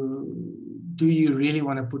 So do you really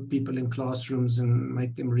want to put people in classrooms and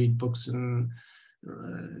make them read books and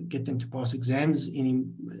get them to pass exams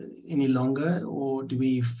any longer, or do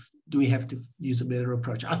we have to use a better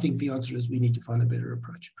approach? I think the answer is we need to find a better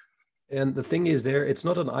approach. And the thing is it's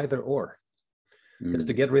not an either or. Because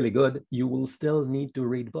to get really good, you will still need to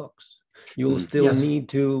read books. You will still Yes. need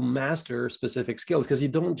to master specific skills, because you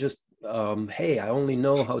don't just, hey, I only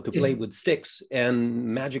know how to play with sticks and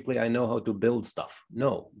magically I know how to build stuff.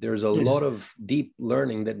 No, there's a lot of deep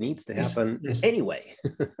learning that needs to happen anyway.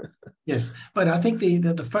 Yes, but I think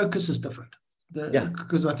the focus is different.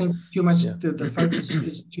 Because I think too much the focus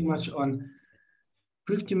is too much on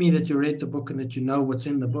prove to me that you read the book and that you know what's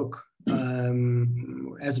in the book,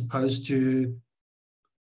 as opposed to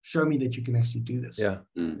show me that you can actually do this. Yeah.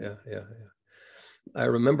 I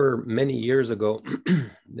remember many years ago,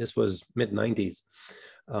 this was mid-90s,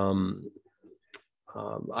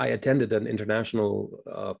 I attended an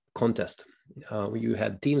international contest. You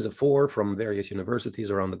had teams of 4 from various universities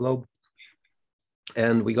around the globe.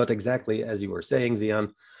 And we got exactly, as you were saying,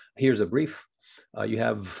 Ziaan, here's a brief. You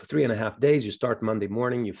have 3.5 days. You start Monday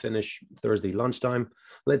morning, you finish Thursday lunchtime.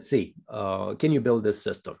 Let's see, can you build this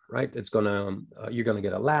system, right? It's you're gonna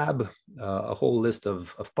get a lab, a whole list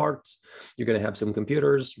of parts. You're gonna have some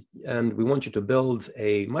computers, and we want you to build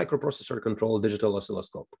a microprocessor controlled digital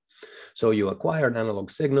oscilloscope. So you acquire an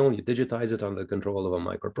analog signal, you digitize it under the control of a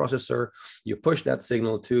microprocessor, you push that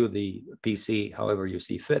signal to the PC however you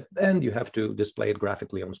see fit, and you have to display it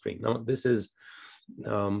graphically on screen. Now, this is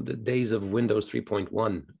the days of Windows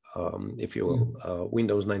 3.1, if you will.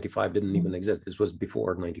 Windows 95 didn't even exist. This was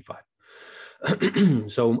before 95.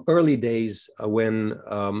 So early days when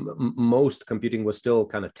most computing was still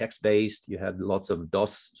kind of text-based. You had lots of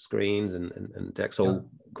DOS screens and text. So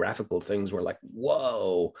graphical things were like,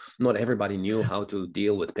 whoa, not everybody knew how to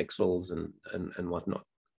deal with pixels and whatnot.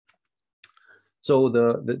 So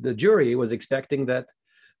the jury was expecting that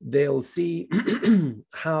they'll see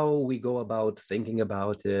how we go about thinking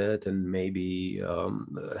about it and maybe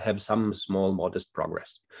have some small modest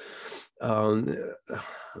progress.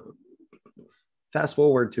 Fast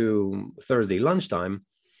forward to Thursday lunchtime,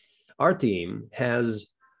 our team has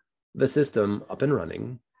the system up and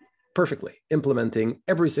running perfectly, implementing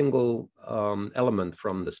every single element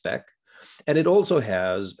from the spec. And it also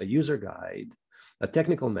has a user guide, a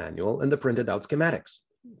technical manual, and the printed out schematics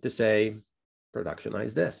to say,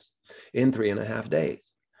 productionize this in 3.5 days.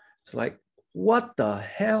 It's like, what the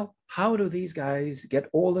hell? How do these guys get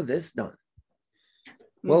all of this done?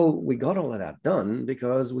 Well, we got all of that done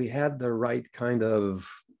because we had the right kind of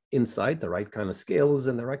insight, the right kind of skills,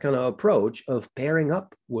 and the right kind of approach of pairing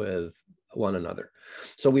up with one another.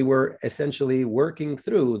 So we were essentially working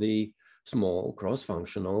through the small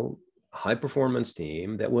cross-functional high-performance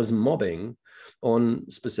team that was mobbing on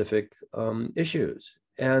specific issues.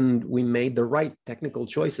 And we made the right technical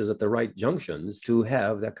choices at the right junctions to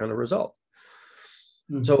have that kind of result.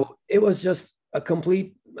 So it was just a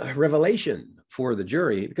complete revelation for the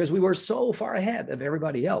jury because we were so far ahead of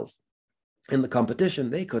everybody else in the competition.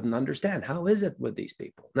 They couldn't understand, how is it with these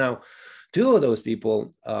people? Now, 2 of those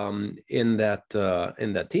people in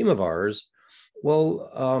that team of ours, well,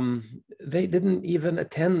 they didn't even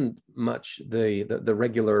attend much the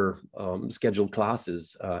regular scheduled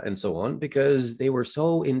classes and so on, because they were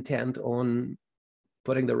so intent on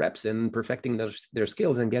putting the reps in, perfecting their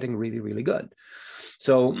skills and getting really, really good.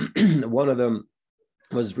 So one of them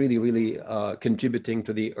was really contributing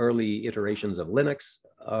to the early iterations of Linux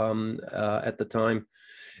at the time.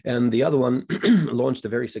 And the other one launched a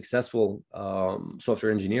very successful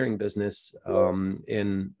software engineering business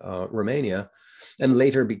in Romania, and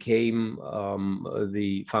later became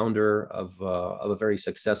the founder of a very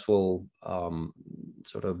successful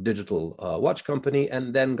sort of digital watch company,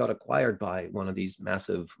 and then got acquired by one of these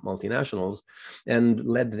massive multinationals and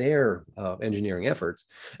led their engineering efforts.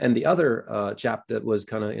 And the other chap that was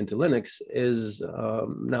kind of into Linux is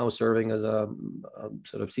now serving as a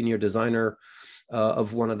sort of senior designer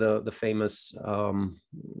of one of the famous,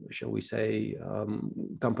 shall we say,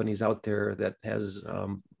 companies out there that has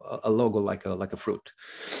a logo like a fruit.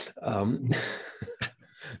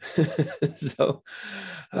 So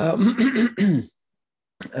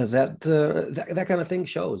that kind of thing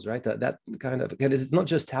shows, right? That kind of, because it's not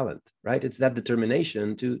just talent, right? It's that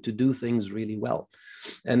determination to do things really well.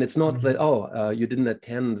 And it's not that, you didn't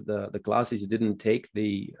attend the classes, you didn't take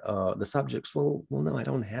the subjects. Well, no, I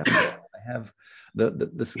don't have to. I have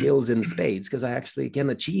the skills in spades because I actually can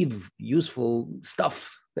achieve useful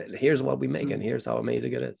stuff. Here's what we make, and here's how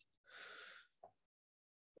amazing it is.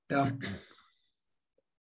 Yeah.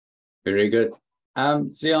 Very good.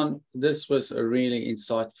 Ziaan, this was a really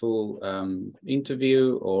insightful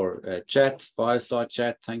interview or chat, fireside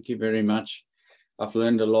chat. Thank you very much. I've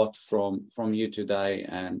learned a lot from you today,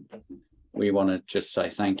 and we want to just say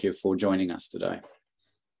thank you for joining us today.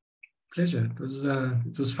 Pleasure. It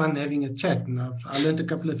was fun having a chat, and I learned a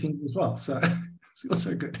couple of things as well. So it's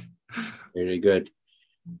also good. Very good.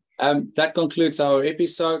 That concludes our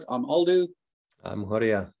episode. I'm Aldu. I'm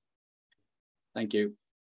Horia. Thank you.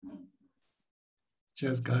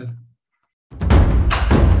 Cheers, guys.